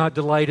can we not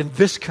delight in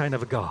this kind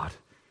of a God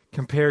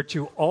compared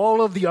to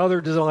all of the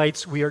other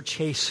delights we are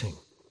chasing?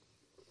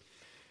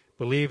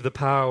 Believe the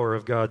power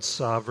of God's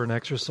sovereign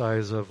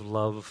exercise of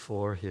love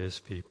for his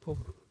people.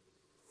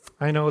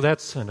 I know that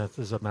sentence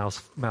is a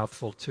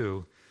mouthful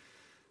too,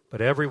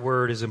 but every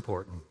word is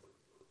important.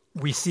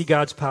 We see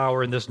God's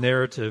power in this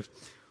narrative,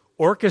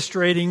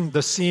 orchestrating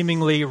the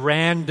seemingly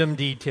random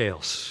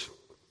details.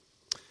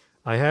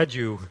 I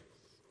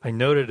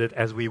noted it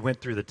as we went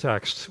through the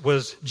text.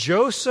 Was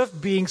Joseph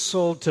being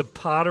sold to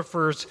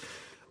Pharaoh's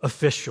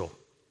official,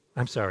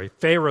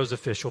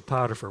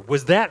 Potiphar?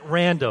 Was that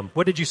random?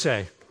 What did you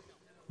say?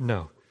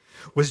 No.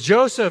 Was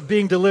Joseph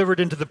being delivered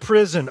into the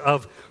prison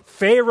of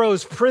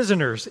Pharaoh's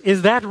prisoners?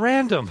 Is that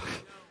random?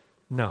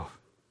 No.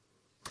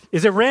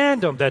 Is it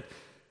random that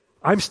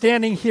I'm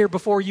standing here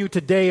before you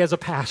today as a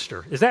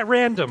pastor? Is that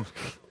random?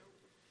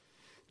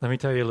 Let me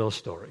tell you a little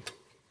story,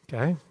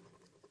 okay?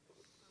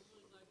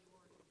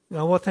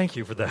 No, well, thank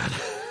you for that.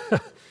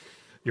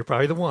 You're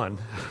probably the one,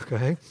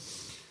 okay?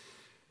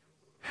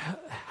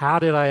 How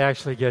did I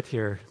actually get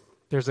here?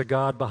 There's a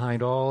God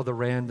behind all the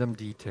random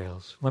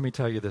details. Let me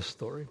tell you this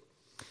story.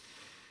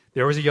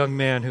 There was a young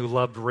man who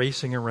loved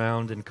racing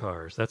around in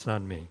cars. That's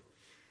not me.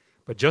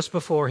 But just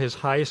before his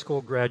high school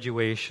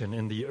graduation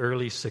in the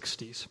early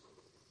 60s,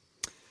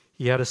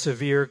 he had a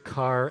severe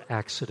car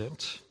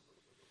accident.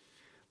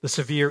 The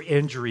severe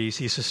injuries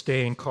he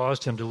sustained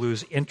caused him to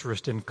lose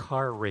interest in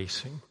car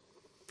racing.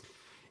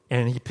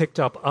 And he picked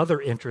up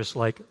other interests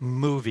like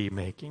movie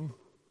making.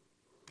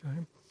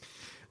 Okay?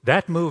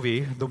 That movie,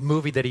 the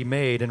movie that he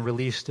made and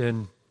released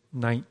in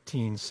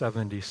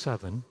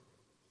 1977,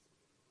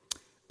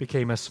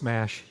 became a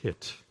smash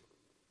hit.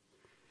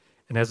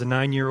 And as a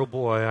 9-year-old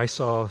boy, I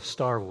saw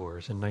Star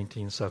Wars in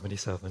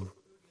 1977.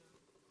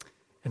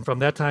 And from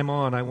that time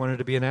on, I wanted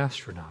to be an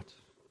astronaut.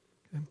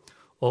 Okay?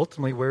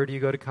 Ultimately, where do you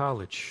go to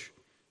college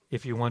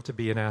if you want to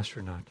be an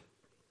astronaut?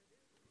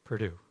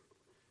 Purdue.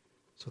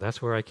 So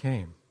that's where I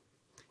came.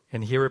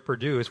 And here at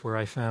Purdue is where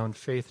I found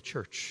Faith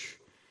Church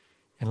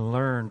and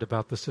learned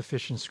about the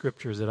sufficient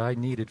scriptures that I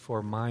needed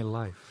for my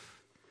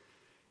life.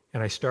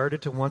 And I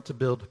started to want to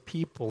build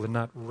people and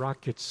not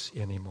rockets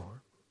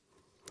anymore.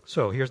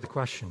 So here's the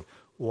question.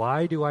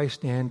 Why do I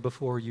stand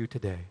before you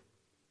today?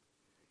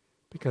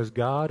 Because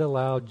God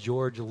allowed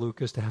George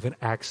Lucas to have an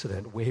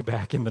accident way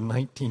back in the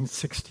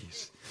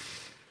 1960s.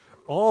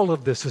 All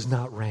of this is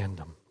not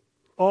random.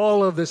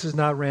 All of this is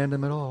not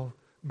random at all.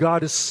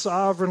 God is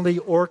sovereignly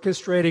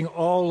orchestrating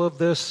all of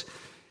this.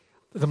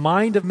 The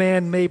mind of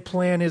man may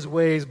plan his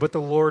ways, but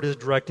the Lord is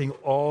directing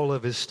all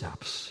of his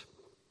steps.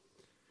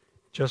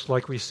 Just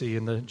like we see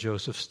in the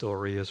Joseph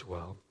story as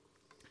well.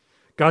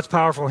 God's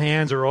powerful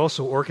hands are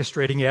also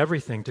orchestrating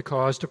everything to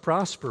cause to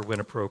prosper when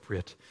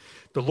appropriate.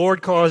 The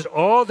Lord caused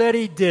all that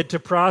he did to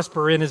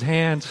prosper in his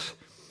hands.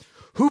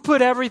 Who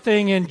put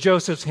everything in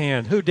Joseph's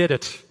hand? Who did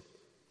it?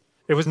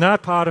 It was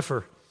not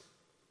Potiphar.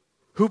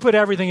 Who put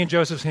everything in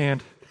Joseph's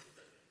hand?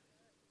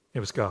 It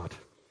was God.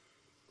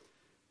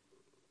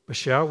 But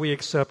shall we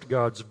accept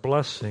God's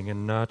blessing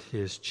and not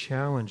his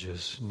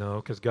challenges? No,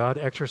 because God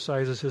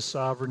exercises his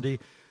sovereignty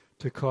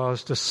to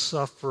cause to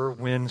suffer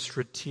when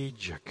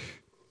strategic.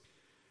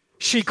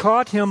 She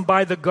caught him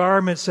by the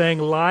garment, saying,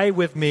 "Lie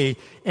with me,"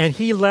 and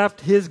he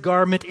left his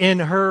garment in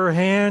her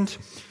hand.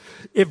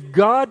 If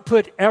God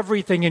put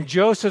everything in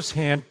Joseph's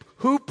hand,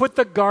 who put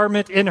the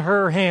garment in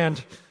her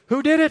hand?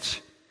 Who did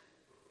it?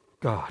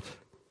 God.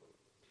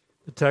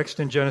 The text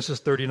in Genesis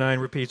 39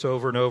 repeats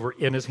over and over,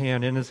 in his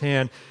hand, in his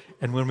hand.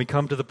 And when we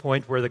come to the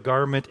point where the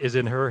garment is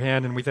in her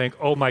hand and we think,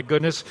 oh my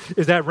goodness,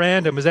 is that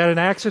random? Is that an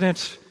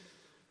accident?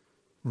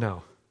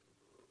 No.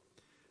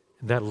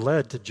 And that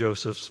led to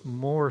Joseph's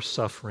more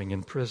suffering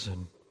in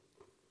prison.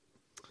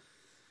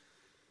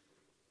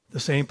 The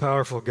same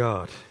powerful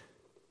God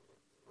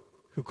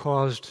who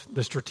caused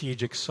the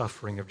strategic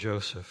suffering of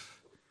Joseph.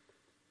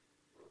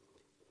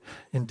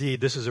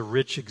 Indeed, this is a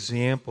rich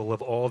example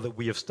of all that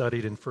we have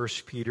studied in 1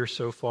 Peter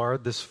so far,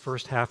 this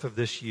first half of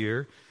this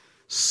year.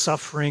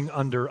 Suffering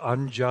under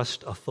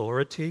unjust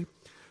authority.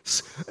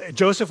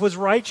 Joseph was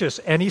righteous,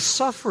 and he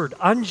suffered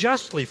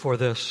unjustly for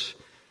this.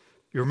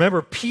 You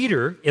remember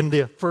Peter, in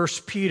the 1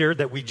 Peter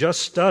that we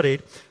just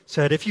studied,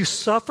 said, if you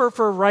suffer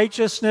for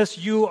righteousness,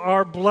 you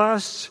are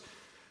blessed.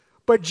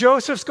 But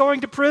Joseph's going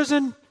to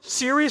prison?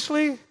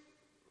 Seriously?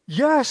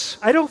 Yes,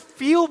 I don't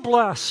feel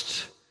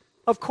blessed.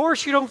 Of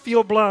course you don't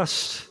feel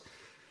blessed.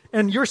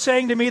 And you're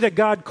saying to me that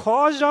God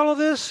caused all of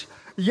this?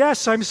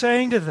 Yes, I'm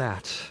saying to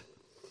that.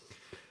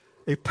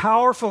 A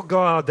powerful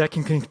God that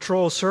can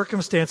control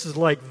circumstances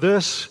like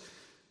this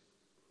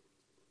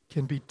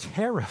can be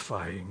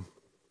terrifying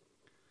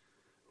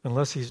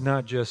unless he's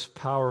not just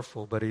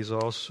powerful, but he's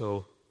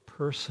also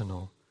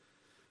personal.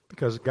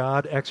 Because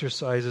God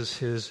exercises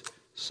his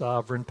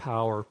sovereign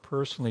power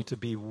personally to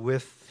be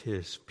with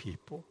his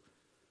people.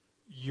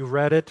 You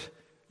read it,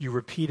 you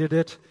repeated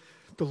it.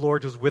 The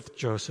Lord was with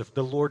Joseph.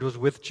 The Lord was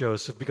with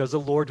Joseph because the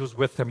Lord was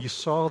with them. You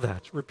saw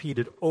that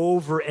repeated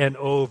over and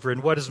over.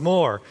 And what is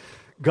more,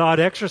 God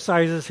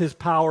exercises his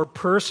power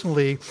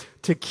personally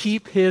to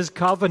keep his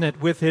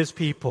covenant with his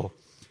people.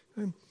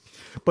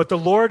 But the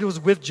Lord was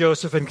with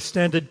Joseph and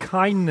extended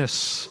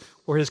kindness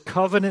or his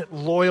covenant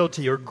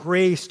loyalty or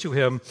grace to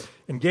him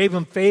and gave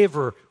him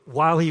favor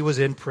while he was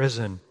in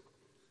prison.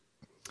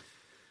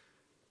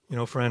 You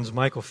know, friends,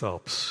 Michael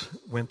Phelps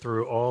went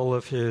through all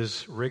of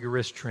his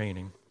rigorous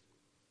training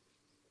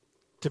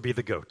to be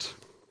the GOAT,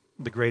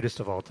 the greatest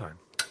of all time.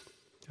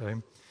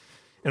 Okay?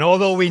 And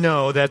although we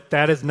know that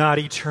that is not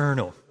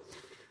eternal,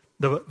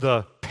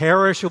 the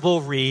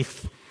perishable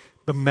wreath,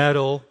 the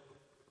medal,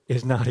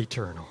 is not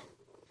eternal.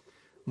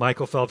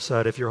 Michael Phelps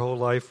said, if your whole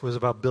life was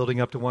about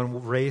building up to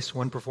one race,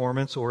 one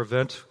performance or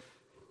event,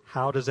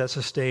 how does that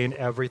sustain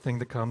everything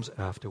that comes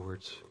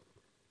afterwards?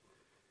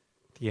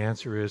 The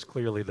answer is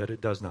clearly that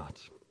it does not.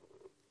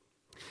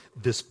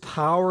 This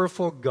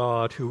powerful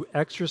God who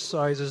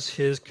exercises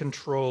his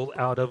control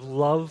out of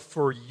love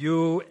for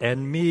you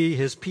and me,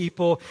 his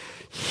people,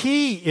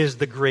 he is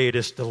the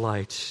greatest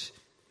delight.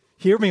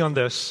 Hear me on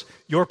this.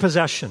 Your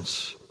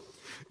possessions,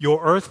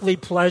 your earthly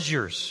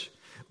pleasures,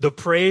 the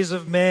praise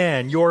of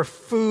man, your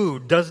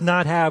food does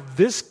not have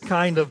this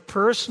kind of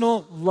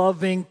personal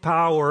loving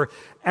power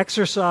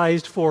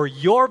exercised for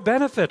your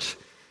benefit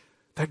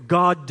that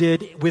God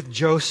did with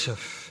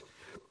Joseph.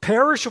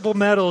 Perishable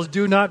metals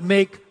do not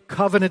make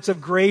covenants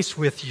of grace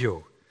with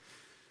you.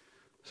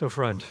 So,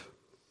 friend,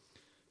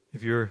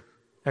 if you're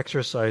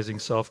exercising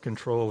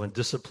self-control and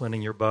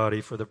disciplining your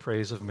body for the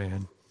praise of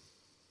man,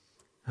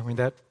 I mean,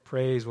 that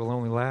praise will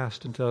only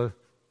last until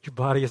your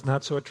body is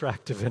not so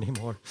attractive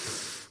anymore.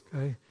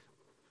 Okay?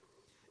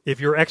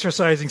 If you're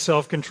exercising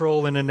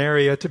self-control in an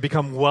area to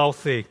become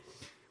wealthy,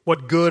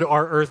 what good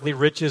are earthly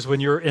riches when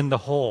you're in the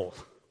hole?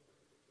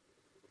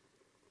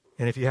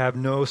 And if you have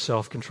no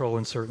self-control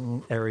in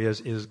certain areas,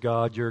 is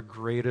God your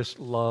greatest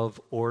love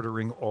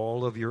ordering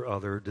all of your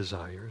other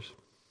desires?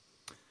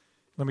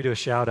 Let me do a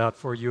shout out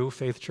for you,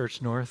 Faith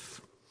Church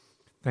North.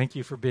 Thank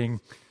you for being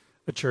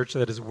a church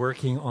that is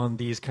working on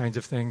these kinds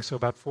of things. So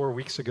about 4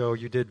 weeks ago,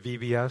 you did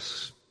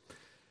VBS,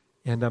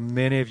 and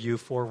many of you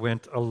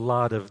forewent a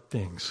lot of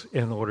things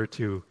in order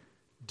to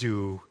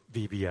do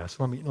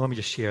VBS. Let me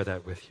just share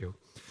that with you.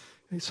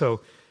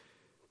 So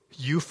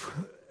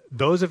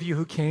those of you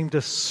who came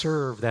to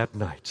serve that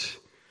night,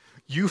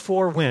 you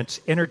forewent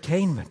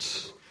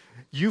entertainment.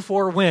 You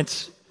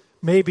forewent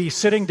maybe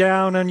sitting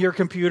down on your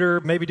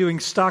computer, maybe doing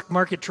stock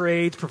market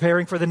trades,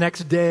 preparing for the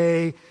next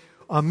day,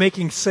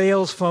 making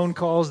sales phone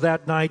calls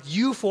that night.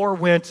 You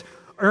forewent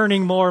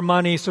earning more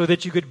money so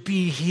that you could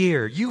be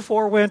here. You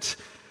forewent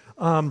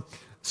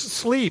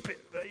sleep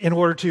in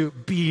order to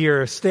be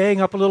here,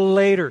 staying up a little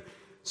later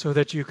so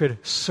that you could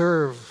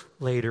serve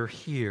later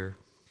here.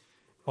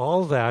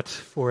 All that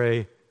for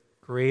a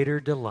greater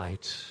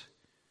delight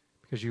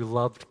because you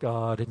loved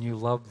God and you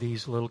loved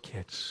these little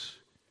kids.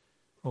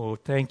 Oh,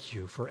 thank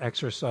you for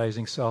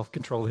exercising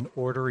self-control and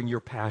ordering your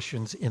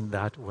passions in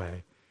that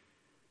way.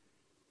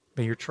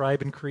 May your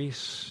tribe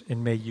increase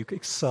and may you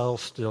excel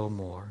still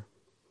more.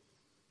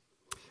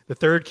 The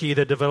third key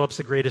that develops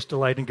the greatest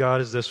delight in God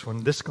is this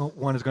one. This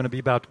one is going to be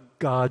about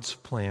God's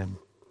plan.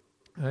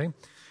 Okay?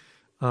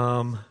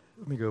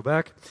 Let me go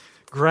back.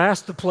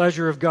 Grasp the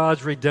pleasure of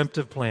God's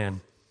redemptive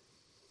plan.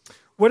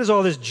 What is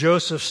all this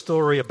Joseph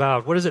story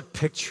about? What is it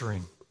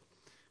picturing?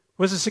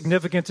 What is the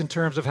significance in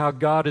terms of how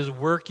God is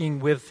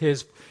working with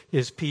his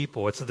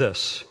people? It's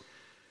this.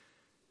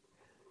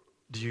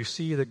 Do you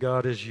see that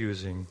God is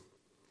using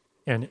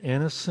an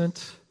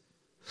innocent,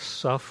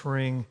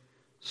 suffering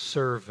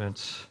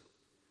servant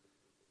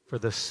for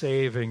the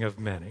saving of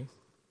many?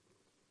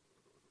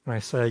 And I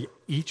say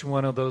each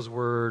one of those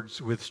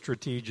words with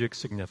strategic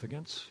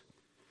significance.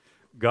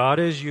 God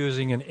is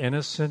using an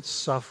innocent,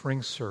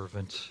 suffering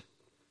servant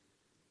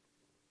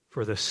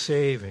for the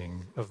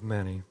saving of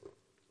many.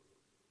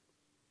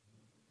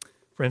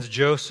 Friends,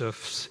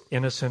 Joseph's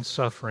innocent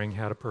suffering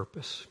had a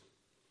purpose.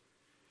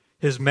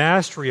 His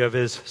mastery of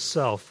his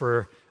self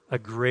for a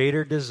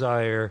greater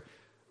desire,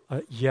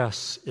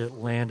 yes, it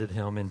landed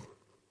him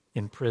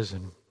in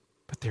prison,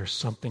 but there's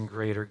something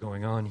greater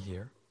going on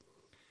here.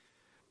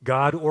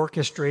 God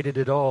orchestrated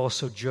it all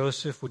so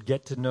Joseph would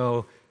get to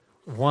know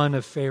one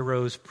of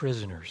Pharaoh's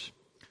prisoners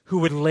who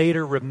would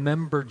later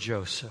remember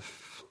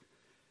Joseph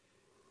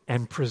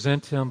and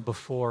present him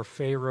before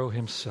Pharaoh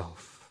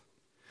himself.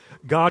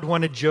 God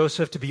wanted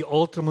Joseph to be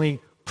ultimately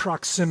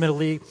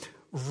proximately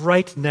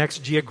right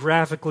next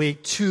geographically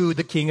to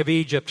the king of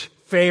Egypt,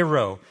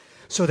 Pharaoh,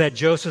 so that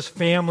Joseph's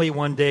family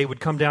one day would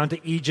come down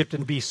to Egypt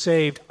and be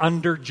saved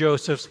under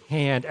Joseph's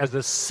hand as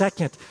the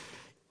second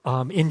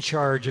in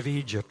charge of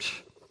Egypt.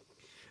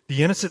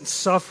 The innocent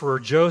sufferer,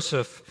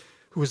 Joseph,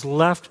 who was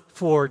left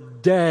for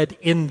dead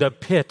in the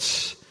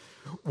pit,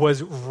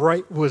 was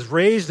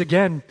raised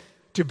again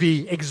to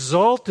be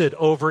exalted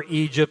over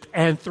Egypt,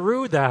 and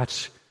through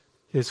that,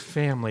 his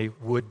family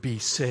would be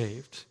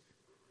saved.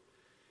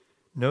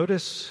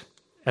 Notice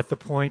at the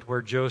point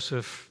where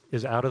Joseph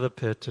is out of the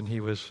pit and he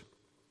was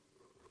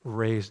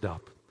raised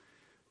up.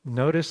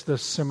 Notice the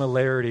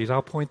similarities.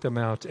 I'll point them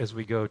out as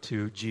we go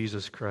to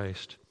Jesus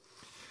Christ.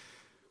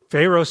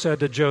 Pharaoh said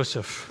to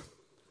Joseph,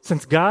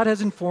 "Since God has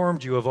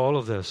informed you of all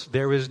of this,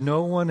 there is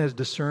no one as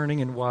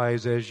discerning and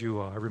wise as you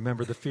are.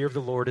 Remember, the fear of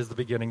the Lord is the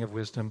beginning of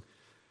wisdom."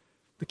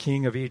 The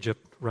king of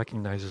Egypt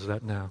recognizes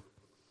that now.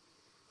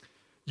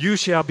 "You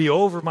shall be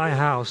over my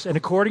house, and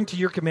according to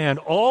your command,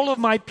 all of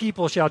my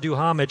people shall do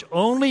homage.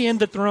 Only in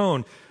the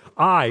throne,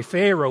 I,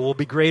 Pharaoh, will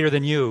be greater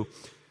than you."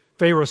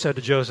 Pharaoh said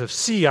to Joseph,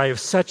 "See, I have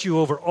set you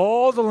over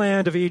all the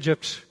land of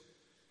Egypt."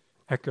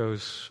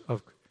 Echoes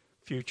of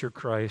future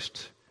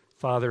Christ.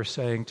 Father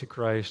saying to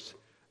Christ,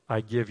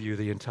 "I give you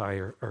the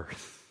entire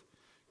earth."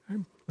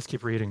 Let's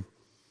keep reading.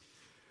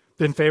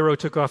 Then Pharaoh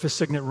took off his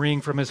signet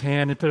ring from his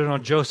hand and put it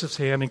on Joseph's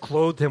hand and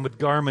clothed him with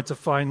garments of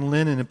fine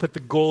linen and put the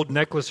gold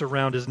necklace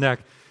around his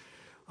neck.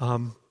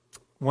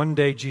 One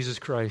day Jesus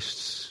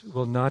Christ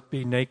will not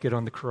be naked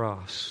on the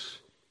cross,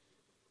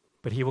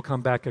 but he will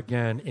come back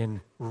again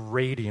in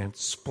radiant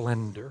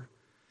splendor.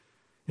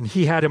 And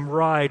he had him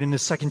ride in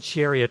his second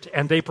chariot,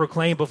 and they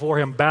proclaimed before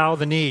him, "Bow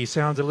the knee."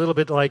 Sounds a little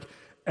bit like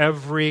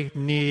every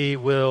knee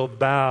will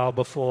bow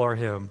before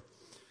him.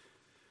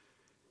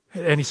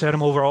 And he set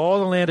him over all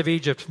the land of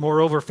Egypt.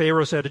 Moreover,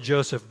 Pharaoh said to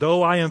Joseph,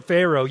 "Though I am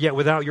Pharaoh, yet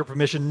without your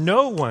permission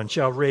no one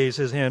shall raise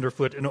his hand or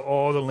foot in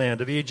all the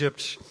land of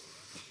Egypt."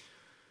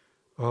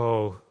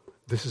 Oh,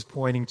 this is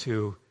pointing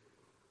to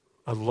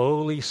a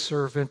lowly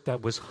servant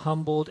that was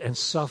humbled and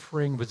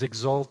suffering, was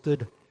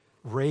exalted,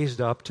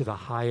 raised up to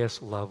the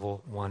highest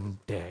level one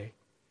day.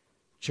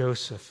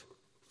 Joseph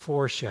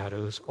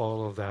foreshadows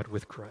all of that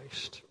with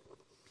Christ.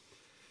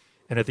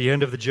 And at the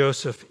end of the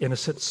Joseph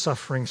innocent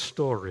suffering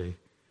story,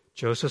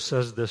 Joseph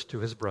says this to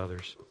his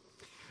brothers: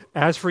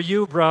 "As for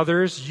you,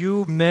 brothers,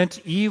 you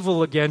meant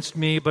evil against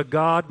me, but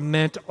God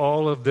meant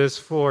all of this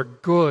for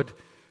good.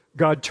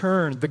 God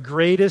turned the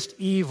greatest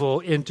evil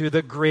into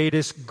the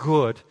greatest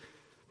good.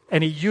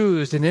 And he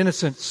used an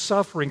innocent,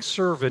 suffering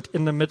servant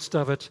in the midst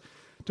of it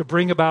to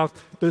bring about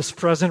this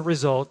present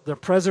result, the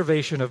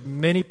preservation of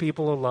many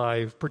people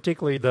alive,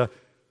 particularly the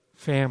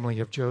family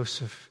of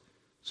Joseph,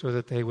 so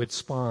that they would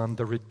spawn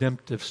the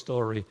redemptive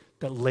story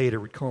that later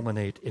would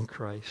culminate in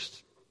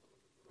Christ."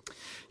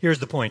 Here's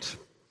the point.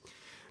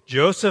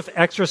 Joseph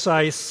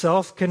exercised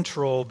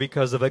self-control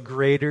because of a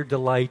greater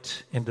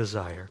delight and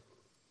desire.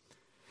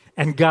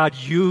 And God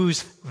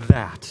used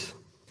that.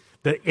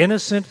 The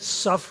innocent,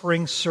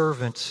 suffering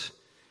servant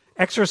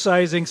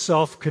exercising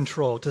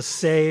self-control to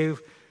save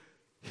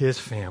his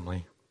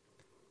family.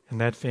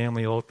 And that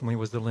family ultimately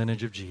was the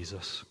lineage of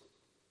Jesus.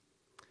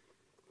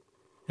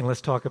 And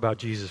let's talk about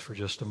Jesus for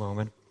just a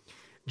moment.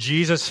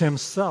 Jesus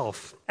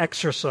himself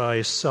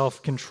exercised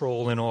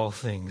self-control in all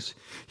things.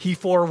 He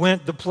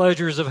forewent the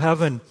pleasures of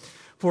heaven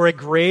for a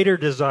greater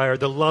desire,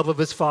 the love of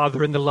his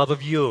Father and the love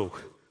of you.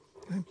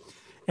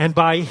 And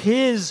by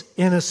his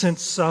innocent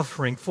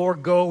suffering,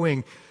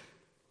 foregoing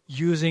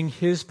using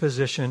his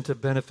position to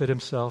benefit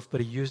himself,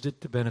 but he used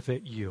it to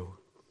benefit you.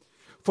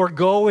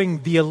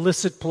 Foregoing the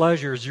illicit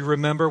pleasures. You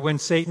remember when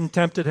Satan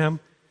tempted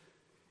him?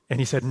 And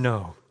he said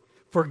no.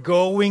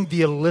 Foregoing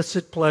the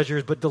illicit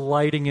pleasures, but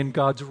delighting in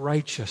God's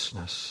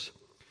righteousness.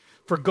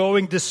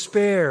 Foregoing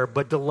despair,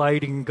 but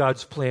delighting in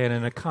God's plan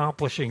and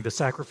accomplishing the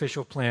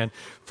sacrificial plan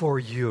for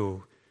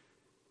you.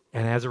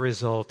 And as a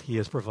result, he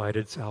has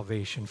provided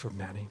salvation for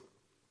many.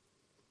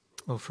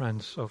 Oh,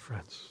 friends,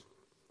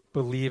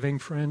 believing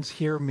friends,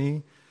 hear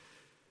me.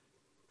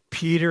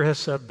 Peter has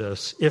said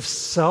this: if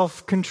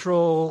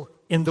self-control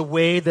in the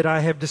way that I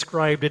have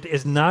described it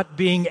is not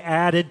being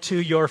added to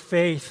your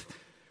faith,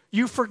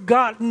 you've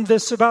forgotten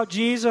this about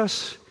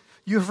Jesus.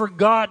 You've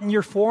forgotten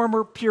your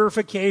former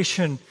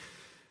purification,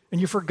 and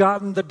you've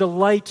forgotten the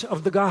delight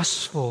of the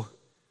gospel.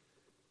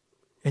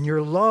 And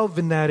your love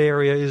in that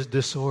area is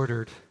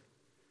disordered.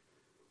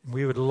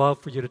 We would love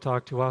for you to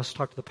talk to us,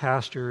 talk to the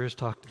pastors,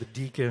 talk to the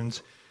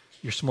deacons,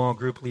 your small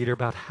group leader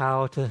about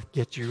how to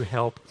get you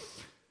help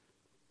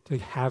to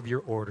have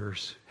your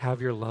orders,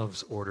 have your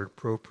loves ordered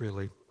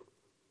appropriately.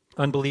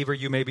 Unbeliever,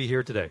 you may be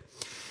here today.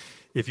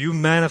 If you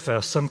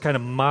manifest some kind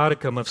of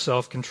modicum of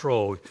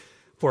self-control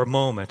for a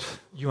moment,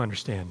 you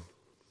understand.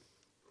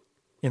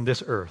 In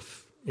this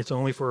earth, it's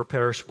only for a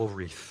perishable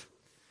wreath.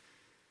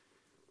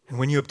 And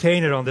when you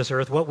obtain it on this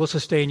earth, what will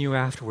sustain you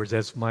afterwards,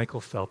 as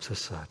Michael Phelps has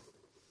said?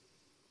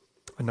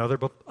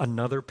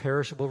 Another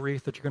perishable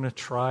wreath that you're going to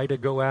try to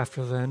go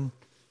after then?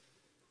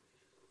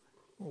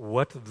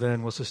 What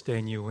then will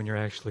sustain you when you're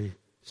actually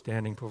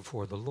standing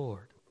before the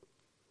Lord?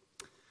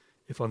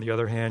 If, on the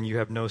other hand, you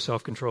have no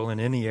self-control in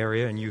any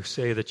area and you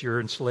say that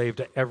you're enslaved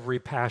to every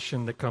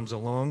passion that comes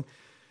along,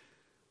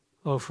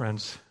 oh,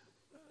 friends,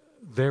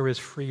 there is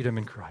freedom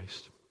in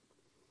Christ.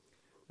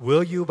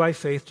 Will you, by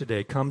faith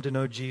today, come to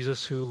know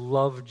Jesus who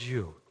loved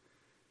you,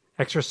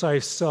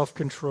 exercise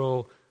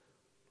self-control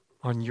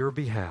on your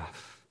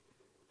behalf,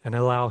 and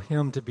allow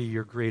him to be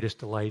your greatest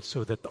delight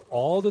so that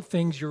all the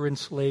things you're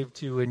enslaved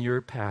to in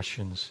your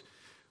passions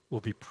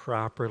will be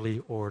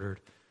properly ordered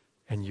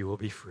and you will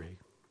be free?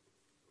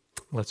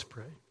 Let's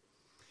pray.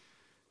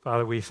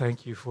 Father, we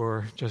thank you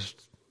for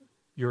just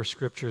your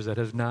scriptures that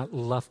have not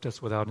left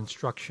us without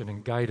instruction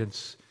and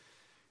guidance.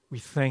 We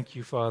thank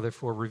you, Father,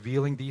 for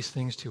revealing these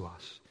things to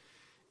us.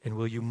 And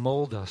will you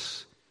mold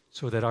us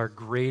so that our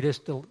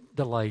greatest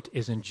delight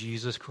is in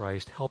Jesus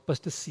Christ? Help us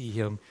to see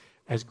him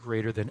as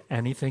greater than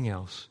anything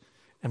else,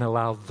 and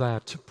allow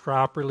that to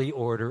properly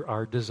order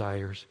our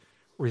desires,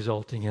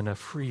 resulting in a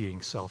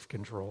freeing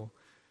self-control.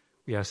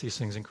 We ask these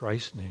things in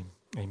Christ's name.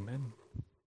 Amen.